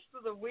the rest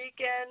of the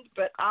weekend,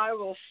 but I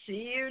will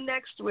see you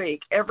next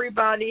week.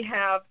 Everybody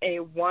have a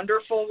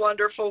wonderful,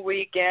 wonderful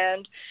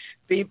weekend.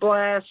 Be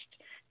blessed.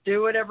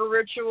 Do whatever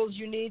rituals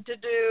you need to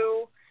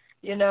do.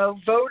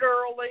 Vote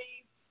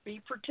early.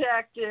 Be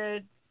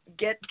protected.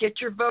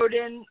 Get your vote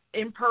in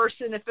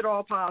person if at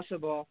all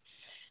possible.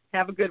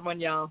 Have a good one,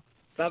 y'all.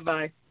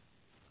 Bye-bye.